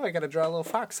like, oh, I got to draw a little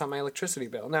fox on my electricity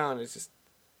bill. No, and it's just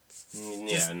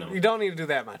no. You don't need to do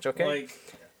that much, okay?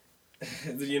 Like.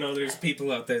 There's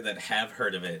people out there that have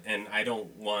heard of it, and I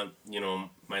don't want,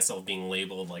 myself being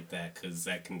labeled like that, because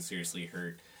that can seriously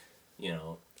hurt,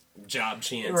 job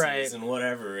chances and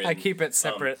whatever. And, I keep it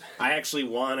separate. I actually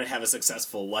want to have a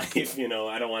successful life, you know.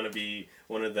 I don't want to be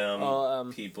one of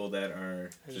them people that are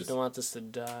I just don't want this to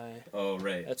die. Oh,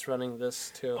 right. That's running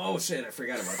this, too. Oh, shit, I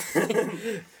forgot about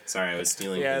that. Sorry, I was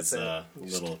stealing his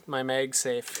little... My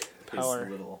MagSafe power.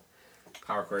 His little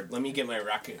power cord. Let me get my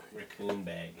raccoon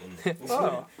bag.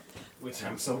 Which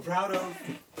I'm so proud of.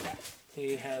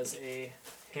 He has a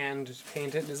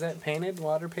hand-painted... Is that painted?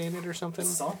 Water painted or something?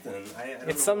 Something. I don't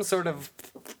it's know some sort of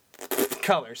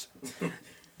colors.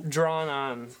 Drawn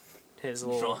on his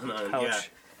little pouch. Yeah.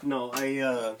 No, at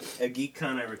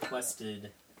GeekCon I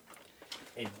requested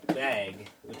a bag,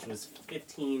 which was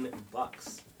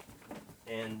 $15,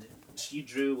 and she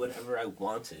drew whatever I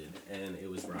wanted, and it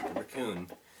was Rocket Raccoon.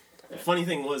 The funny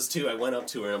thing was, too, I went up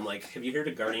to her and I'm like, have you heard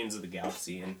of Guardians of the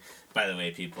Galaxy? And by the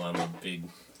way, people, I'm a big...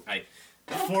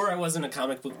 Before I wasn't a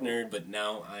comic book nerd, but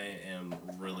now I am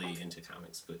really into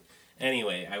comics. But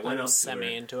anyway, I went up to her.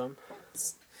 Semi-into them.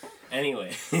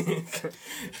 Anyway,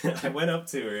 I went up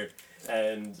to her,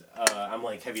 and I'm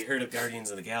like, have you heard of Guardians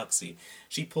of the Galaxy?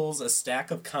 She pulls a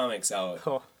stack of comics out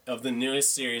of the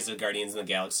newest series of Guardians of the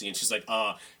Galaxy, and she's like,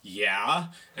 yeah?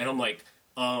 And I'm like,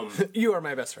 You are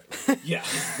my best friend. Yeah.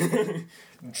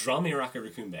 Draw me a Rocket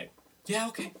Raccoon bag. Yeah,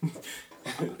 okay.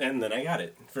 And then I got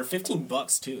it. For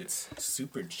 $15, too. It's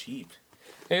super cheap.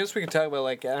 I guess we could talk about,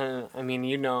 like, I mean,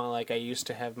 you know, like, I used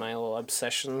to have my little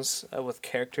obsessions with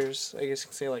characters, I guess you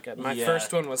could say. Like, my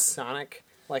first one was Sonic,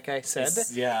 like I said.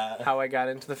 Yeah. How I got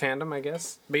into the fandom, I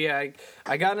guess. But yeah,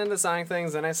 I got into Sonic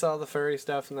things, then I saw the furry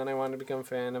stuff, and then I wanted to become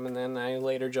fandom, and then I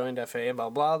later joined FA, and blah,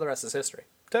 blah, the rest is history.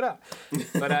 Ta-da!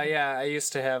 But, yeah, I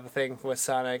used to have a thing with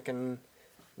Sonic, and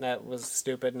that was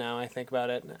stupid now I think about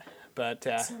it. But,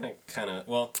 Sonic kind of,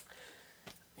 well...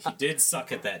 He did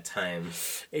suck at that time.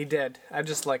 He did. I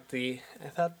just liked I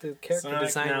thought the character Sonic,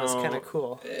 design was kind of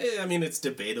cool. I mean, it's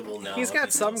debatable now. He's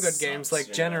got some good games,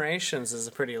 like Generations is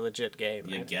a pretty legit game.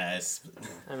 You guess.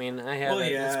 I mean, I have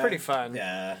it. Yeah. It's pretty fun.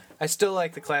 Yeah. I still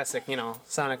like the classic,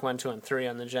 Sonic 1, 2, and 3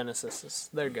 on the Genesis.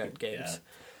 They're good games.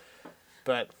 Yeah.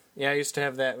 But... yeah, I used to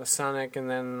have that with Sonic, and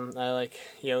then I like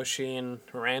Yoshi and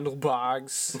Randall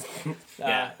Boggs.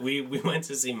 Yeah, we went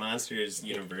to see Monsters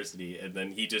University, and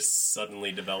then he just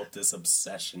suddenly developed this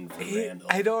obsession for Randall.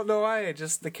 I don't know why,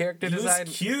 just the character design...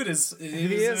 He was cute,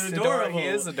 he is adorable. He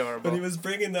is adorable. But he was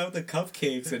bringing out the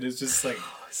cupcakes, and it's just like...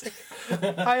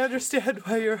 I understand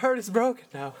why your heart is broken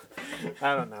now.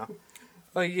 I don't know.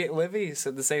 Well, Livy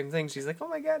said the same thing. She's like, oh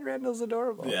my god, Randall's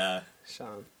adorable. Yeah.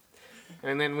 Sean.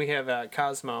 And then we have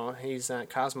Cosmo. He's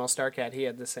Cosmo Starcat. He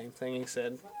had the same thing. He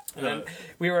said. And then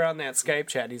we were on that Skype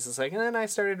chat. He's just like, and then I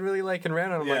started really liking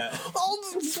Randall. I'm like,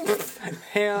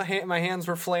 oh, my hands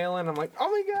were flailing. I'm like, oh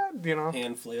my god,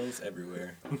 Hand flails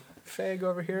everywhere. Fag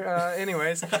over here.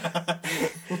 Anyways.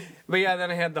 But yeah, then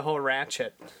I had the whole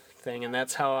Ratchet thing, and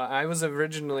that's how I was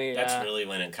originally. That's really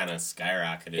when it kind of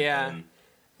skyrocketed. Yeah. Then.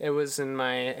 It was in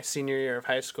my senior year of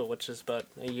high school, which is about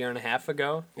a year and a half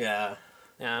ago. Yeah.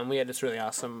 We had this really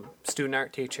awesome student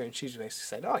art teacher, and she basically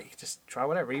said, oh, you can just draw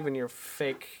whatever, even your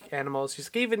fake animals. She's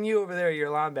like, even you over there, your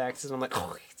Lombax. And I'm like,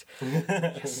 oh,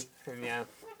 yes. And yeah.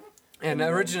 And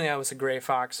originally I was a gray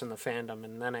fox in the fandom,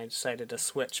 and then I decided to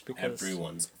switch because...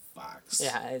 everyone's a fox.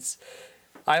 Yeah,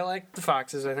 I like the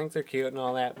foxes. I think they're cute and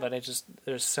all that, but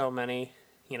there's so many,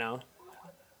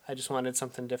 I just wanted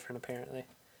something different, apparently.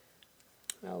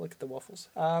 Oh, look at the waffles.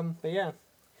 But yeah.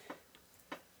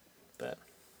 But...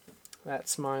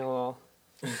 that's my little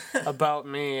about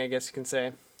me, I guess you can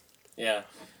say. Yeah.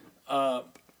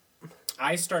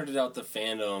 I started out the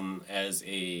fandom as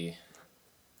a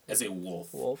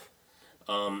wolf.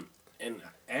 And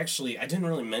actually, I didn't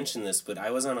really mention this, but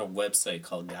I was on a website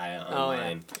called Gaia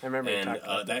Online. Oh, yeah. I remember you talking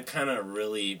about that kind of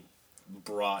really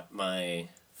brought my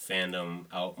fandom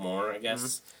out more, I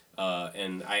guess. Mm-hmm.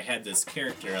 And I had this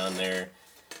character on there,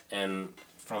 and...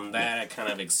 from that, I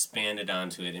kind of expanded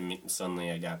onto it, and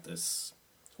suddenly I got this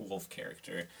wolf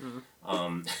character.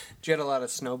 Mm-hmm. You had a lot of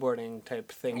snowboarding type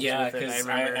things. Yeah, because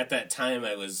at that time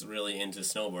I was really into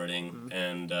snowboarding, mm-hmm.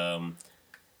 and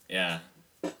yeah,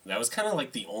 that was kind of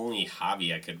like the only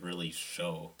hobby I could really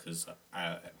show. Because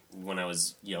when I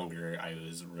was younger, I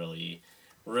was really,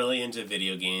 really into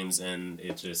video games, and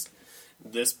it just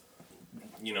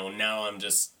now I'm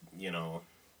just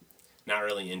not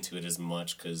really into it as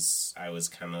much because I was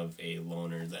kind of a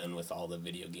loner then with all the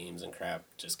video games and crap,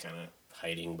 just kind of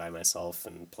hiding by myself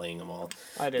and playing them all.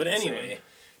 I did. But anyway,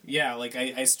 yeah, like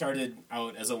I started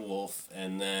out as a wolf,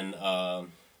 and then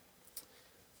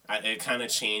it kind of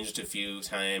changed a few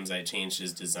times. I changed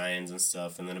his designs and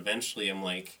stuff, and then eventually I'm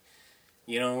like,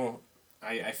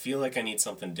 I feel like I need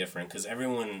something different because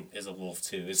everyone is a wolf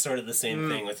too. It's sort of the same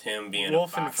thing with him being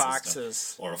wolf a fox and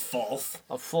foxes, or a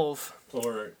fulf,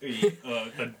 or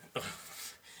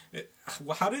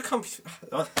how did it come?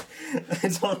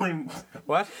 It's only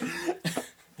what?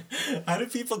 How do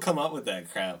people come up with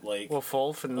that crap? Like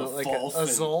wolf and like a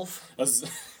zolf. A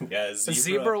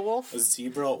zebra wolf. A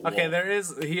zebra wolf. Okay,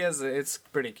 it's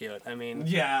pretty cute. I mean,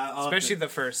 yeah, especially the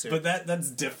fursuit. But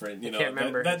that's different. You know, can't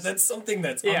remember that's something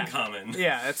that's uncommon.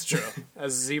 Yeah, that's true. A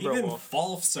zebra Even wolf.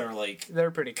 Fulfs are like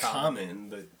they're pretty common,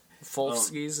 but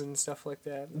Fulfskis and stuff like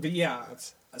that. But yeah,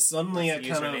 suddenly I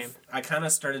kind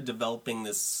of started developing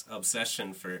this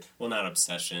obsession for not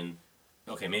obsession.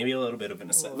 Okay, maybe a little bit of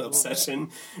an obsession,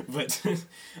 but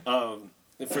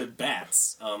for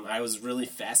bats, I was really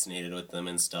fascinated with them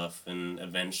and stuff, and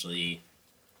eventually,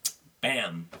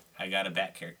 bam, I got a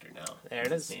bat character now. There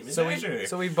it is. His name is Azure.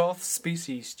 So we both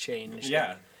species changed.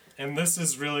 Yeah, and this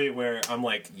is really where I'm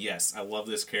like, yes, I love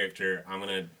this character. I'm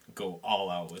gonna go all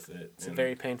out with it. It's a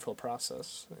very painful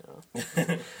process, you know.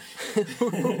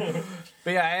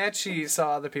 But yeah, I actually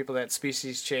saw other people that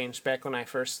species changed back when I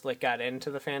first got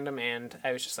into the fandom, and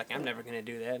I was just like, I'm never gonna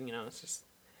do that. You know, it's just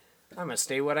I'm gonna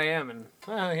stay what I am, and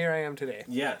here I am today.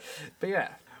 Yeah. But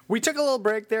yeah, we took a little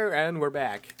break there, and we're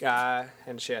back.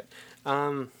 And shit.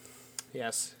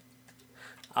 Yes.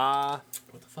 What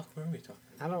the fuck were we talking?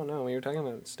 I don't know. We were talking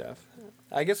about stuff.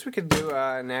 I guess we could do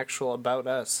an actual about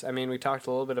us. I mean, we talked a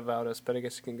little bit about us, but I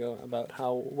guess you can go about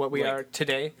what we are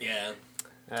today. Yeah.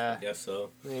 I guess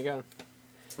so. There you go.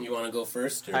 You want to go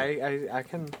first? Or? I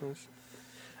can.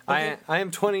 Okay. I am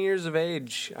 20 years of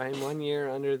age. I am 1 year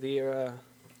under the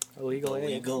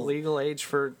legal age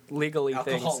for legally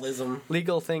alcoholism. things.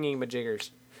 Legal thingy majiggers.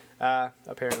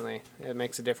 Apparently, it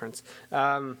makes a difference.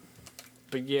 But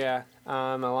yeah,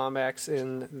 Lombax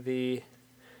in the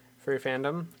furry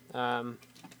fandom.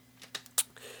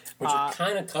 Which we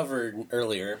kind of covered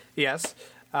earlier. Yes.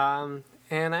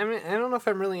 And I don't know if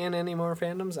I'm really in any more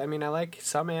fandoms. I mean, I like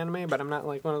some anime, but I'm not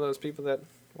like one of those people that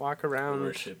walk around.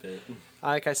 Worship it.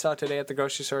 Like I saw today at the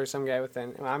grocery store, some guy with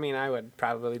I mean, I would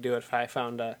probably do it if I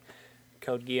found a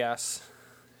Code Geass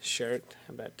shirt.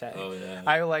 But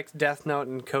I like Death Note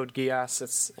and Code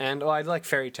Geass. I like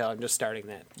Fairy Tail. I'm just starting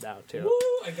that now too.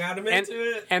 Woo! I got him into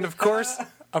it. And of course,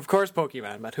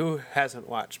 Pokemon. But who hasn't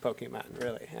watched Pokemon?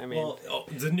 Really? I mean,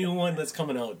 the new one that's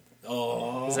coming out.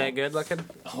 Oh, is that good looking?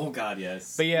 Oh God,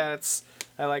 yes. But yeah,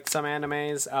 I like some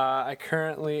animes. I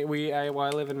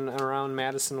live in around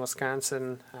Madison,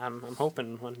 Wisconsin. I'm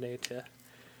hoping one day to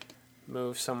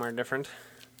move somewhere different.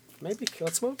 Maybe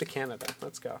let's move to Canada.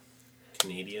 Let's go.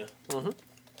 Canada. Mm-hmm.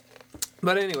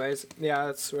 But anyways, yeah,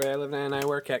 that's where I live, and I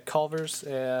work at Culver's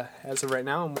as of right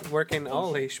now. I'm working.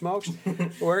 Holy smokes!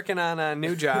 Working on a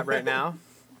new job right now.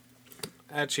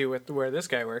 Actually, with where this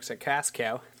guy works at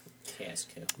Casco.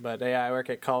 But yeah, I work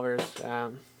at Culver's.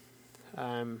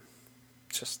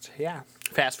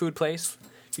 Fast food place.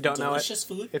 If you don't know it, delicious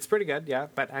food. It's pretty good. Yeah,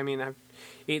 but I mean, I've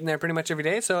eaten there pretty much every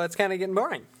day, so it's kind of getting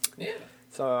boring. Yeah.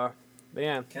 So, but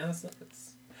yeah. Kind of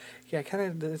sucks. Yeah,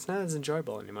 it's not as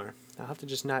enjoyable anymore. I'll have to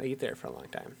just not eat there for a long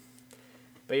time.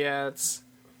 But yeah, it's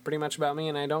pretty much about me,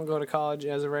 and I don't go to college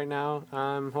as of right now.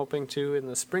 I'm hoping to in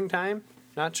the springtime.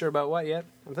 Not sure about what yet.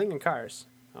 I'm thinking cars.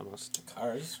 Almost.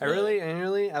 Cars? I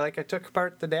took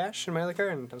apart the dash in my other car,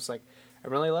 and I was like,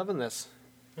 I'm really loving this.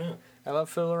 Yeah. I love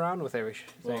fiddling around with everything.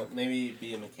 Well, maybe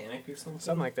be a mechanic or something?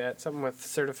 Something like that. Something with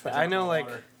certified. I know, like...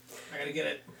 I gotta get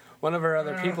it. One of our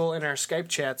other people in our Skype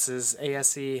chats is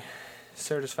ASE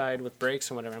certified with brakes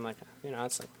and whatever. I'm like,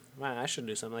 it's like, wow, I should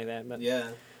do something like that. But, yeah.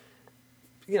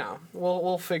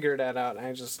 We'll figure that out.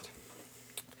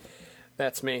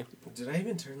 That's me. Did I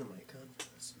even turn the mic on?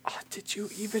 Oh, did you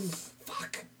even...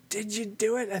 Fuck. Did you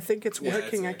do it? I think it's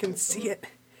working. I can see it.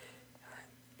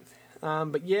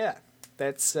 But yeah,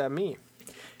 that's me.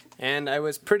 And I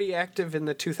was pretty active in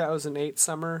the 2008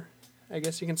 summer, I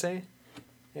guess you can say.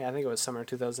 Yeah, I think it was summer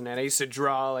 2008. I used to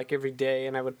draw like every day,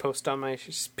 and I would post all my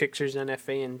pictures on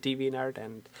FA and DeviantArt,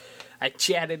 and I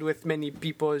chatted with many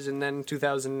people, and then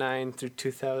 2009 through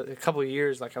a couple of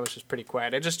years, like I was just pretty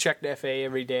quiet. I just checked FA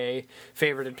every day,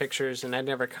 favorited pictures, and I'd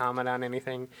never comment on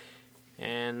anything.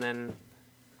 And then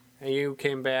you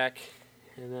came back,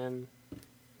 and then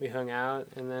we hung out,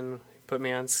 and then put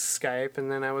me on Skype, and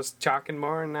then I was talking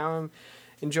more, and now I'm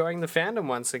enjoying the fandom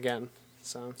once again.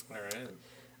 So, all right,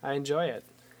 I enjoy it.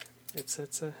 It's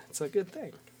a good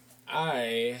thing.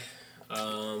 God,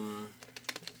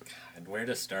 where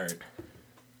to start?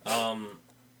 I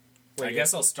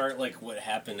guess I'll start like what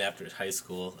happened after high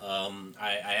school.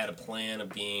 I had a plan of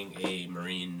being a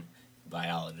marine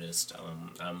biologist.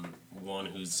 I'm one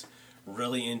who's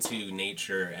really into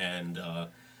nature, and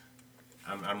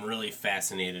I'm really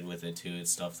fascinated with it too.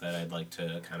 It's stuff that I'd like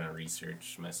to kind of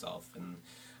research myself. And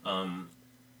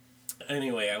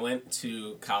anyway, I went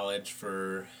to college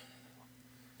for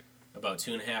about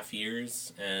 2.5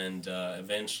 years, and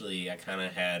eventually I kind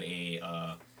of had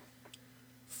a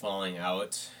falling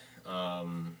out,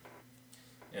 and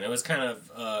it was kind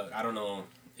of I don't know.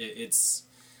 It's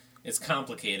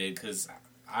complicated because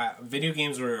video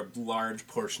games were a large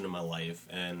portion of my life,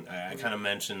 and I kind of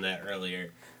mentioned that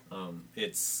earlier.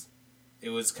 It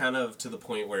was kind of to the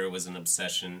point where it was an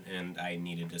obsession, and I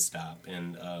needed to stop.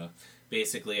 And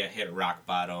basically, I hit rock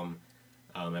bottom.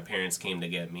 My parents came to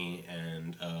get me,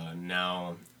 and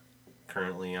now,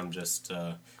 currently, I'm just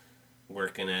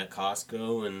working at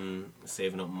Costco and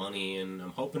saving up money, and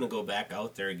I'm hoping to go back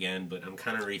out there again, but I'm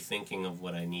kind of rethinking of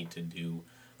what I need to do.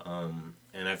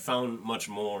 And I've found much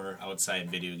more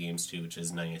outside video games too, which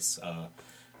is nice.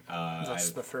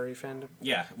 That's the furry fandom?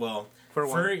 Yeah, well,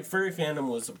 furry fandom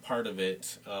was a part of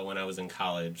it when I was in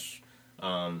college.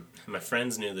 My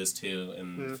friends knew this too,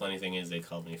 and the funny thing is they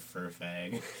called me fur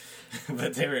fag.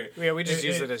 But they were... Yeah, we just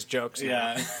use it as jokes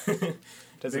now. Yeah.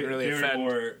 Doesn't really offend. They were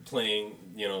more playing,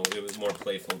 it was more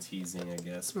playful teasing, I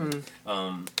guess. But,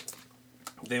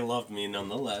 they loved me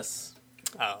nonetheless.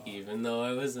 Oh. Even though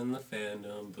I was in the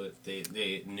fandom, but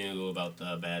they knew about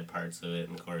the bad parts of it,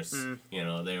 and of course,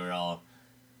 they were all,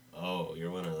 oh,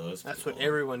 you're one of those people. That's what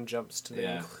everyone jumps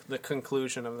to the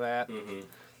conclusion of that. Mm-hmm.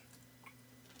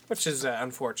 Which is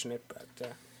unfortunate,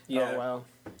 but yeah. Oh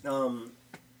well.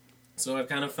 So I've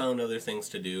kind of found other things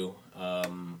to do.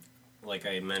 Like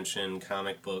I mentioned,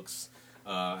 comic books.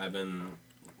 I've been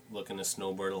looking to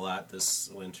snowboard a lot this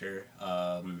winter.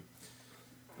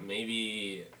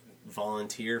 Maybe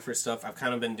volunteer for stuff. I've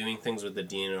kind of been doing things with the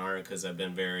DNR because I've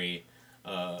been very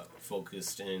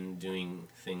focused in doing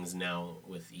things now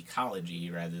with ecology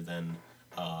rather than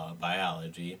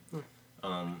biology.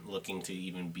 Looking to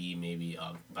even be maybe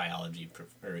a biology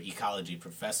or ecology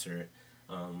professor.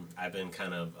 I've been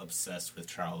kind of obsessed with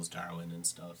Charles Darwin and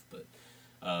stuff, but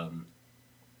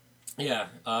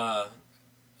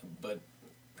but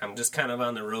I'm just kind of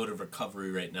on the road of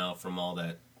recovery right now from all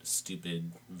that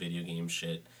stupid video game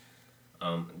shit.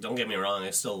 Don't get me wrong, I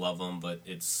still love them, but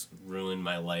it's ruined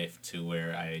my life to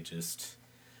where I just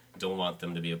don't want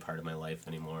them to be a part of my life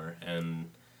anymore. And,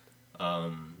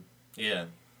 yeah.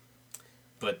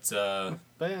 But yeah,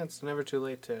 it's never too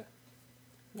late to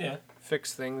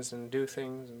fix things and do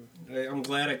things. And I'm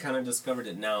glad I kind of discovered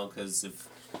it now, because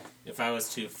if I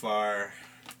was too far,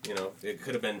 it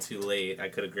could have been too late. I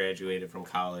could have graduated from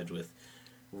college with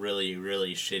really,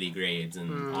 really shitty grades,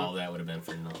 and all that would have been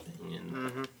for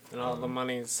nothing. And all the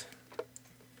monies.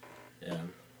 Yeah.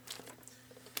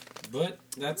 But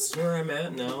that's where I'm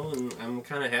at now, and I'm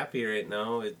kind of happy right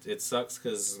now. It sucks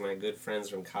because my good friends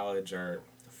from college are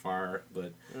far,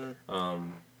 but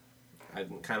I'm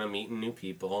kind of meeting new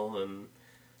people and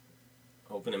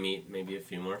hoping to meet maybe a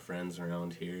few more friends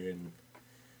around here. And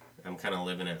I'm kind of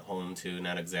living at home too,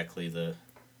 not exactly the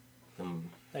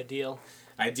ideal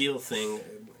thing.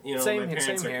 My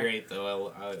parents are great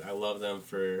though. I love them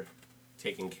for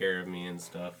taking care of me and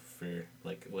stuff, for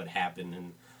like what happened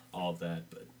and all of that,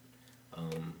 but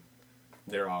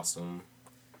they're awesome.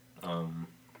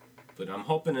 But I'm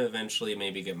hoping to eventually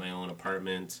maybe get my own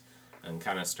apartment and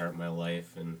kind of start my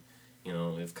life. And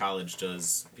if college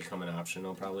does become an option,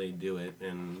 I'll probably do it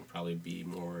and probably be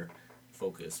more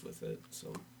focused with it.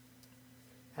 So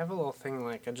I have a little thing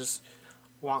like I just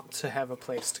want to have a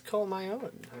place to call my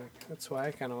own. That's why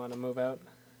I kind of want to move out.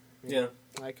 Yeah.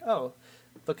 Like, oh,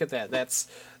 look at that. That's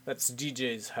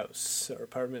DJ's house or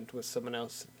apartment with someone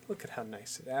else. Look at how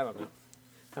nice it is. I don't know.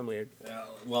 I'm weird.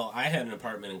 Well, I had an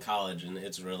apartment in college, and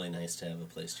it's really nice to have a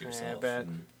place to yourself. I bet.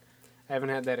 I haven't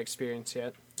had that experience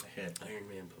yet. I had Iron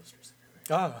Man posters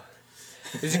everywhere.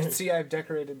 Oh. As you can see, I've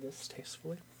decorated this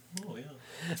tastefully. Oh, yeah.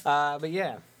 But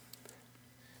yeah.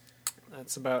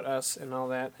 That's about us and all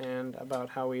that, and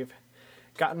about how we've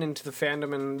gotten into the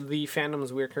fandom and the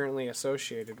fandoms we're currently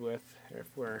associated with, if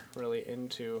we're really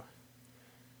into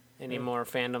any more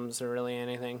fandoms or really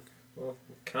anything. Well,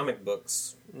 comic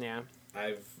books. Yeah.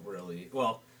 I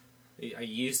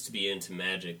used to be into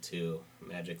Magic, too.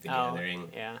 Magic the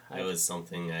Gathering. Yeah. That was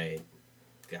something I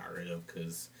got rid of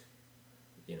because,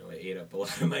 it ate up a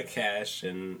lot of my cash,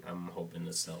 and I'm hoping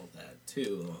to sell that,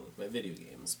 too, along with my video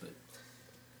games, but...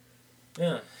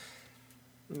 Yeah.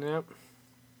 Yep.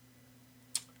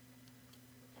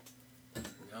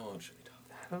 Now what should we talk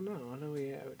about? I don't know.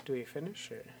 Do we finish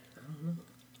or? I don't know.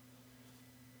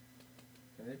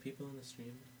 Are there people on the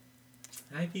stream?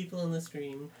 Hi, people in the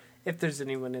stream. If there's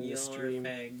anyone in the stream.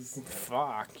 Fags.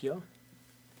 Fuck, yo.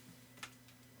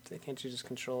 Can't you just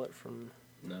control it from...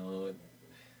 No.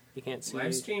 You can't see...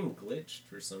 Live stream glitched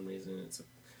for some reason. This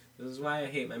is why I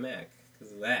hate my Mac.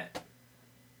 Because of that.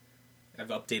 I've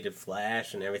updated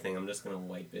Flash and everything. I'm just going to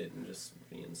wipe it and just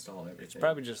reinstall everything. It's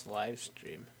probably just live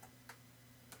stream.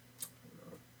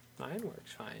 Mine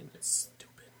works fine. It's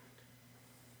stupid.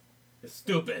 It's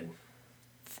stupid.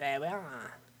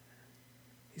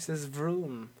 He says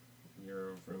vroom.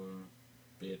 You're a vroom,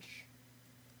 bitch.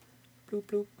 Bloop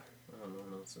bloop. Oh, no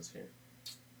one else is here.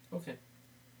 Okay.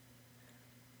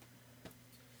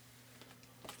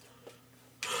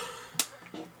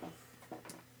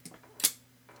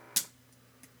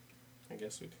 I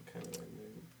guess we could kind of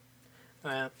end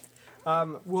it.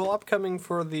 Well, upcoming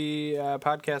for the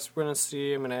podcast, we're going to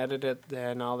see, I'm going to edit it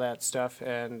and all that stuff,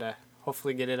 and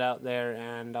hopefully get it out there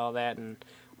and all that, and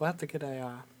we'll have to get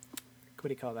a, what do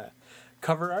you call that,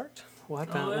 cover art?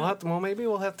 Maybe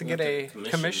we'll have to get a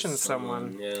commission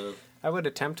someone. Yeah. I would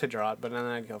attempt to draw it, but then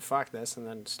I'd go, fuck this, and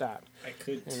then stop. I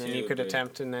could, and then you could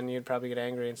attempt, and then you'd probably get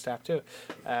angry and stop, too.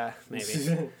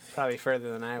 Maybe. Probably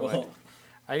further than I would. Well,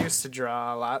 I used to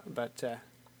draw a lot, but...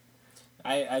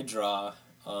 I draw.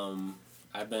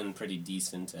 I've been pretty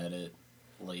decent at it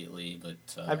lately, but...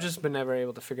 I've just been never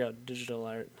able to figure out digital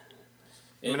art.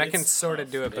 I mean, I can sort of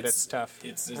do it, but it's tough.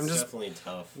 It's definitely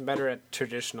tough. I'm better at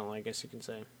traditional, I guess you can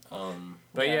say.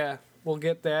 But yeah, we'll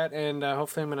get that, and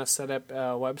hopefully I'm going to set up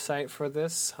a website for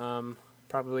this,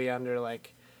 probably under,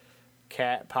 like,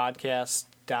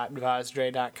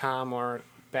 podcast.vozdre.com or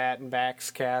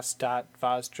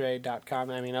Bat&BaxCast.vozdre.com.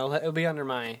 I mean, it'll be under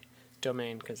my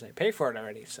domain, because I pay for it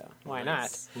already, so why not?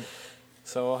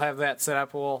 So we'll have that set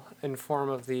up. We'll inform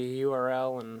of the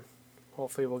URL, and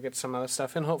hopefully we'll get some other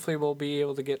stuff, and hopefully we'll be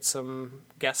able to get some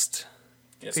guest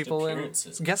people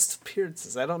appearances. Guest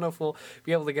appearances. I don't know if we'll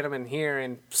be able to get them in here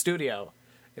in studio,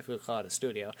 if we'll call it a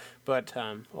studio, but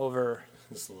over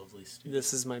this lovely studio.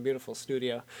 This is my beautiful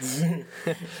studio.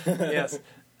 Yes,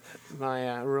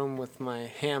 my room with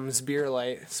my Ham's beer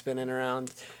light spinning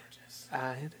around.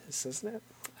 It is, isn't it?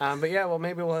 But yeah, well,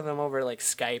 maybe we'll have them over like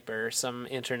Skype or some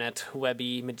internet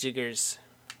webby majiggers.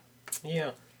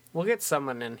 Yeah. We'll get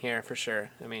someone in here for sure.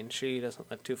 I mean, she doesn't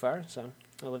live too far, so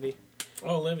Olivia.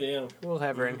 Oh, Olivia, yeah. We'll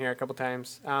have her in here a couple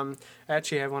times. I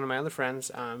actually have one of my other friends,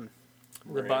 the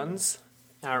Buns.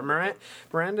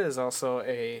 Miranda is also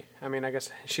I guess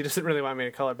she doesn't really want me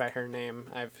to call her by her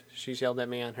name. She's yelled at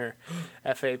me on her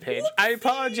FA page. I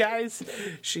apologize.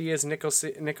 She is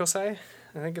Nikosei,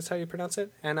 I think is how you pronounce it.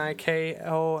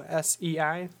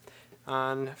 Nikosei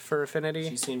on Fur Affinity.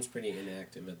 She seems pretty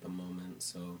inactive at the moment,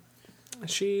 so...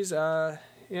 She's,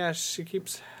 she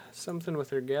keeps something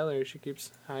with her gallery. She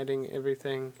keeps hiding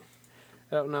everything.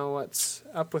 I don't know what's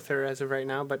up with her as of right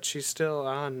now, but she's still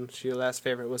on. Her last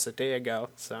favorite was a day ago,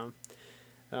 so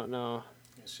I don't know.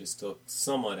 She's still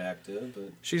somewhat active,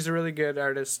 but... She's a really good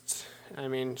artist. I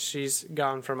mean, she's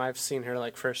gone from, I've seen her,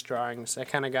 like, first drawings. I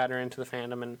kind of got her into the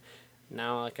fandom, and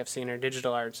now, like, I've seen her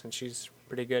digital arts, and she's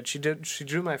pretty good. She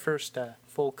drew my first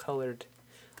full-colored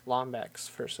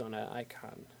Lombax Persona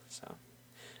icon, so...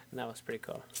 And that was pretty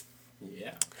cool.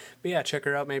 Yeah. But yeah, check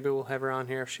her out. Maybe we'll have her on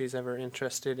here if she's ever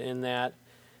interested in that.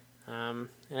 And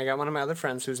I got one of my other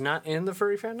friends who's not in the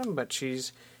furry fandom, but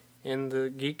she's in the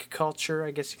geek culture,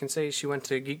 I guess you can say. She went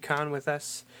to GeekCon with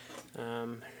us.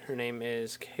 Her name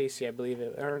is Casey, I believe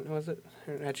it. Or was it?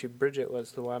 Actually, Bridget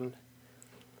was the one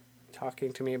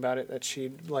talking to me about it, that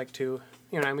she'd like to...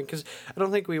 because I don't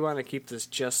think we want to keep this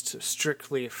just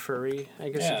strictly furry, I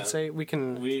guess you could say.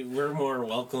 We're more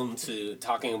welcome to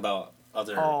talking about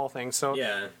all things. So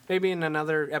maybe in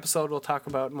another episode we'll talk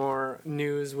about more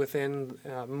news within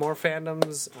more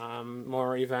fandoms,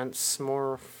 more events,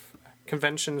 more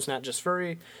conventions, not just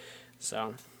furry.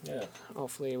 So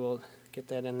hopefully we'll get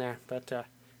that in there. But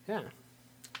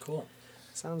cool.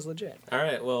 Sounds legit. All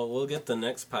right, well, we'll get the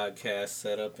next podcast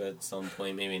set up at some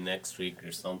point, maybe next week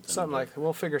or something. Something like that.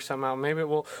 We'll figure something out. Maybe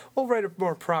we'll write a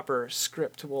more proper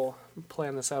script. We'll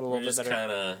plan this out a little bit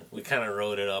better. We kind of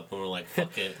wrote it up and we're like,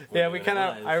 fuck it.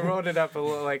 I wrote it up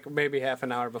maybe half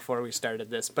an hour before we started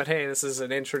this. But hey, this is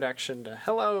an introduction to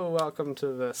hello, welcome to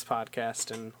this podcast,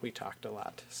 and we talked a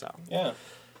lot. So yeah.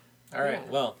 All right.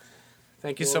 Well,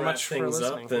 thank you so much for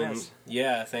listening.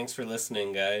 Thanks for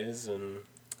listening, guys, and.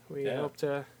 We hope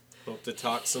to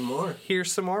talk some more. Hear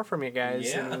some more from you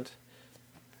guys and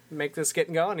make this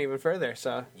getting going even further.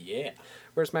 So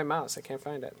where's my mouse? I can't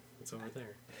find it. It's over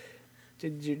there.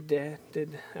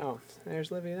 Oh,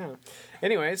 there's Livy now.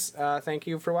 Anyways, thank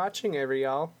you for watching,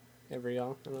 y'all. Every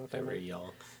y'all. I don't know what that meant.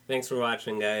 y'all. Thanks for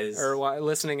watching, guys. Or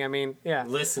listening, I mean, yeah.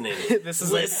 Listening. This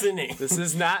is listening. This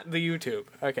is not the YouTube.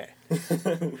 Okay.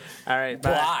 All right,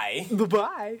 bye. Bye.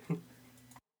 Bye-bye.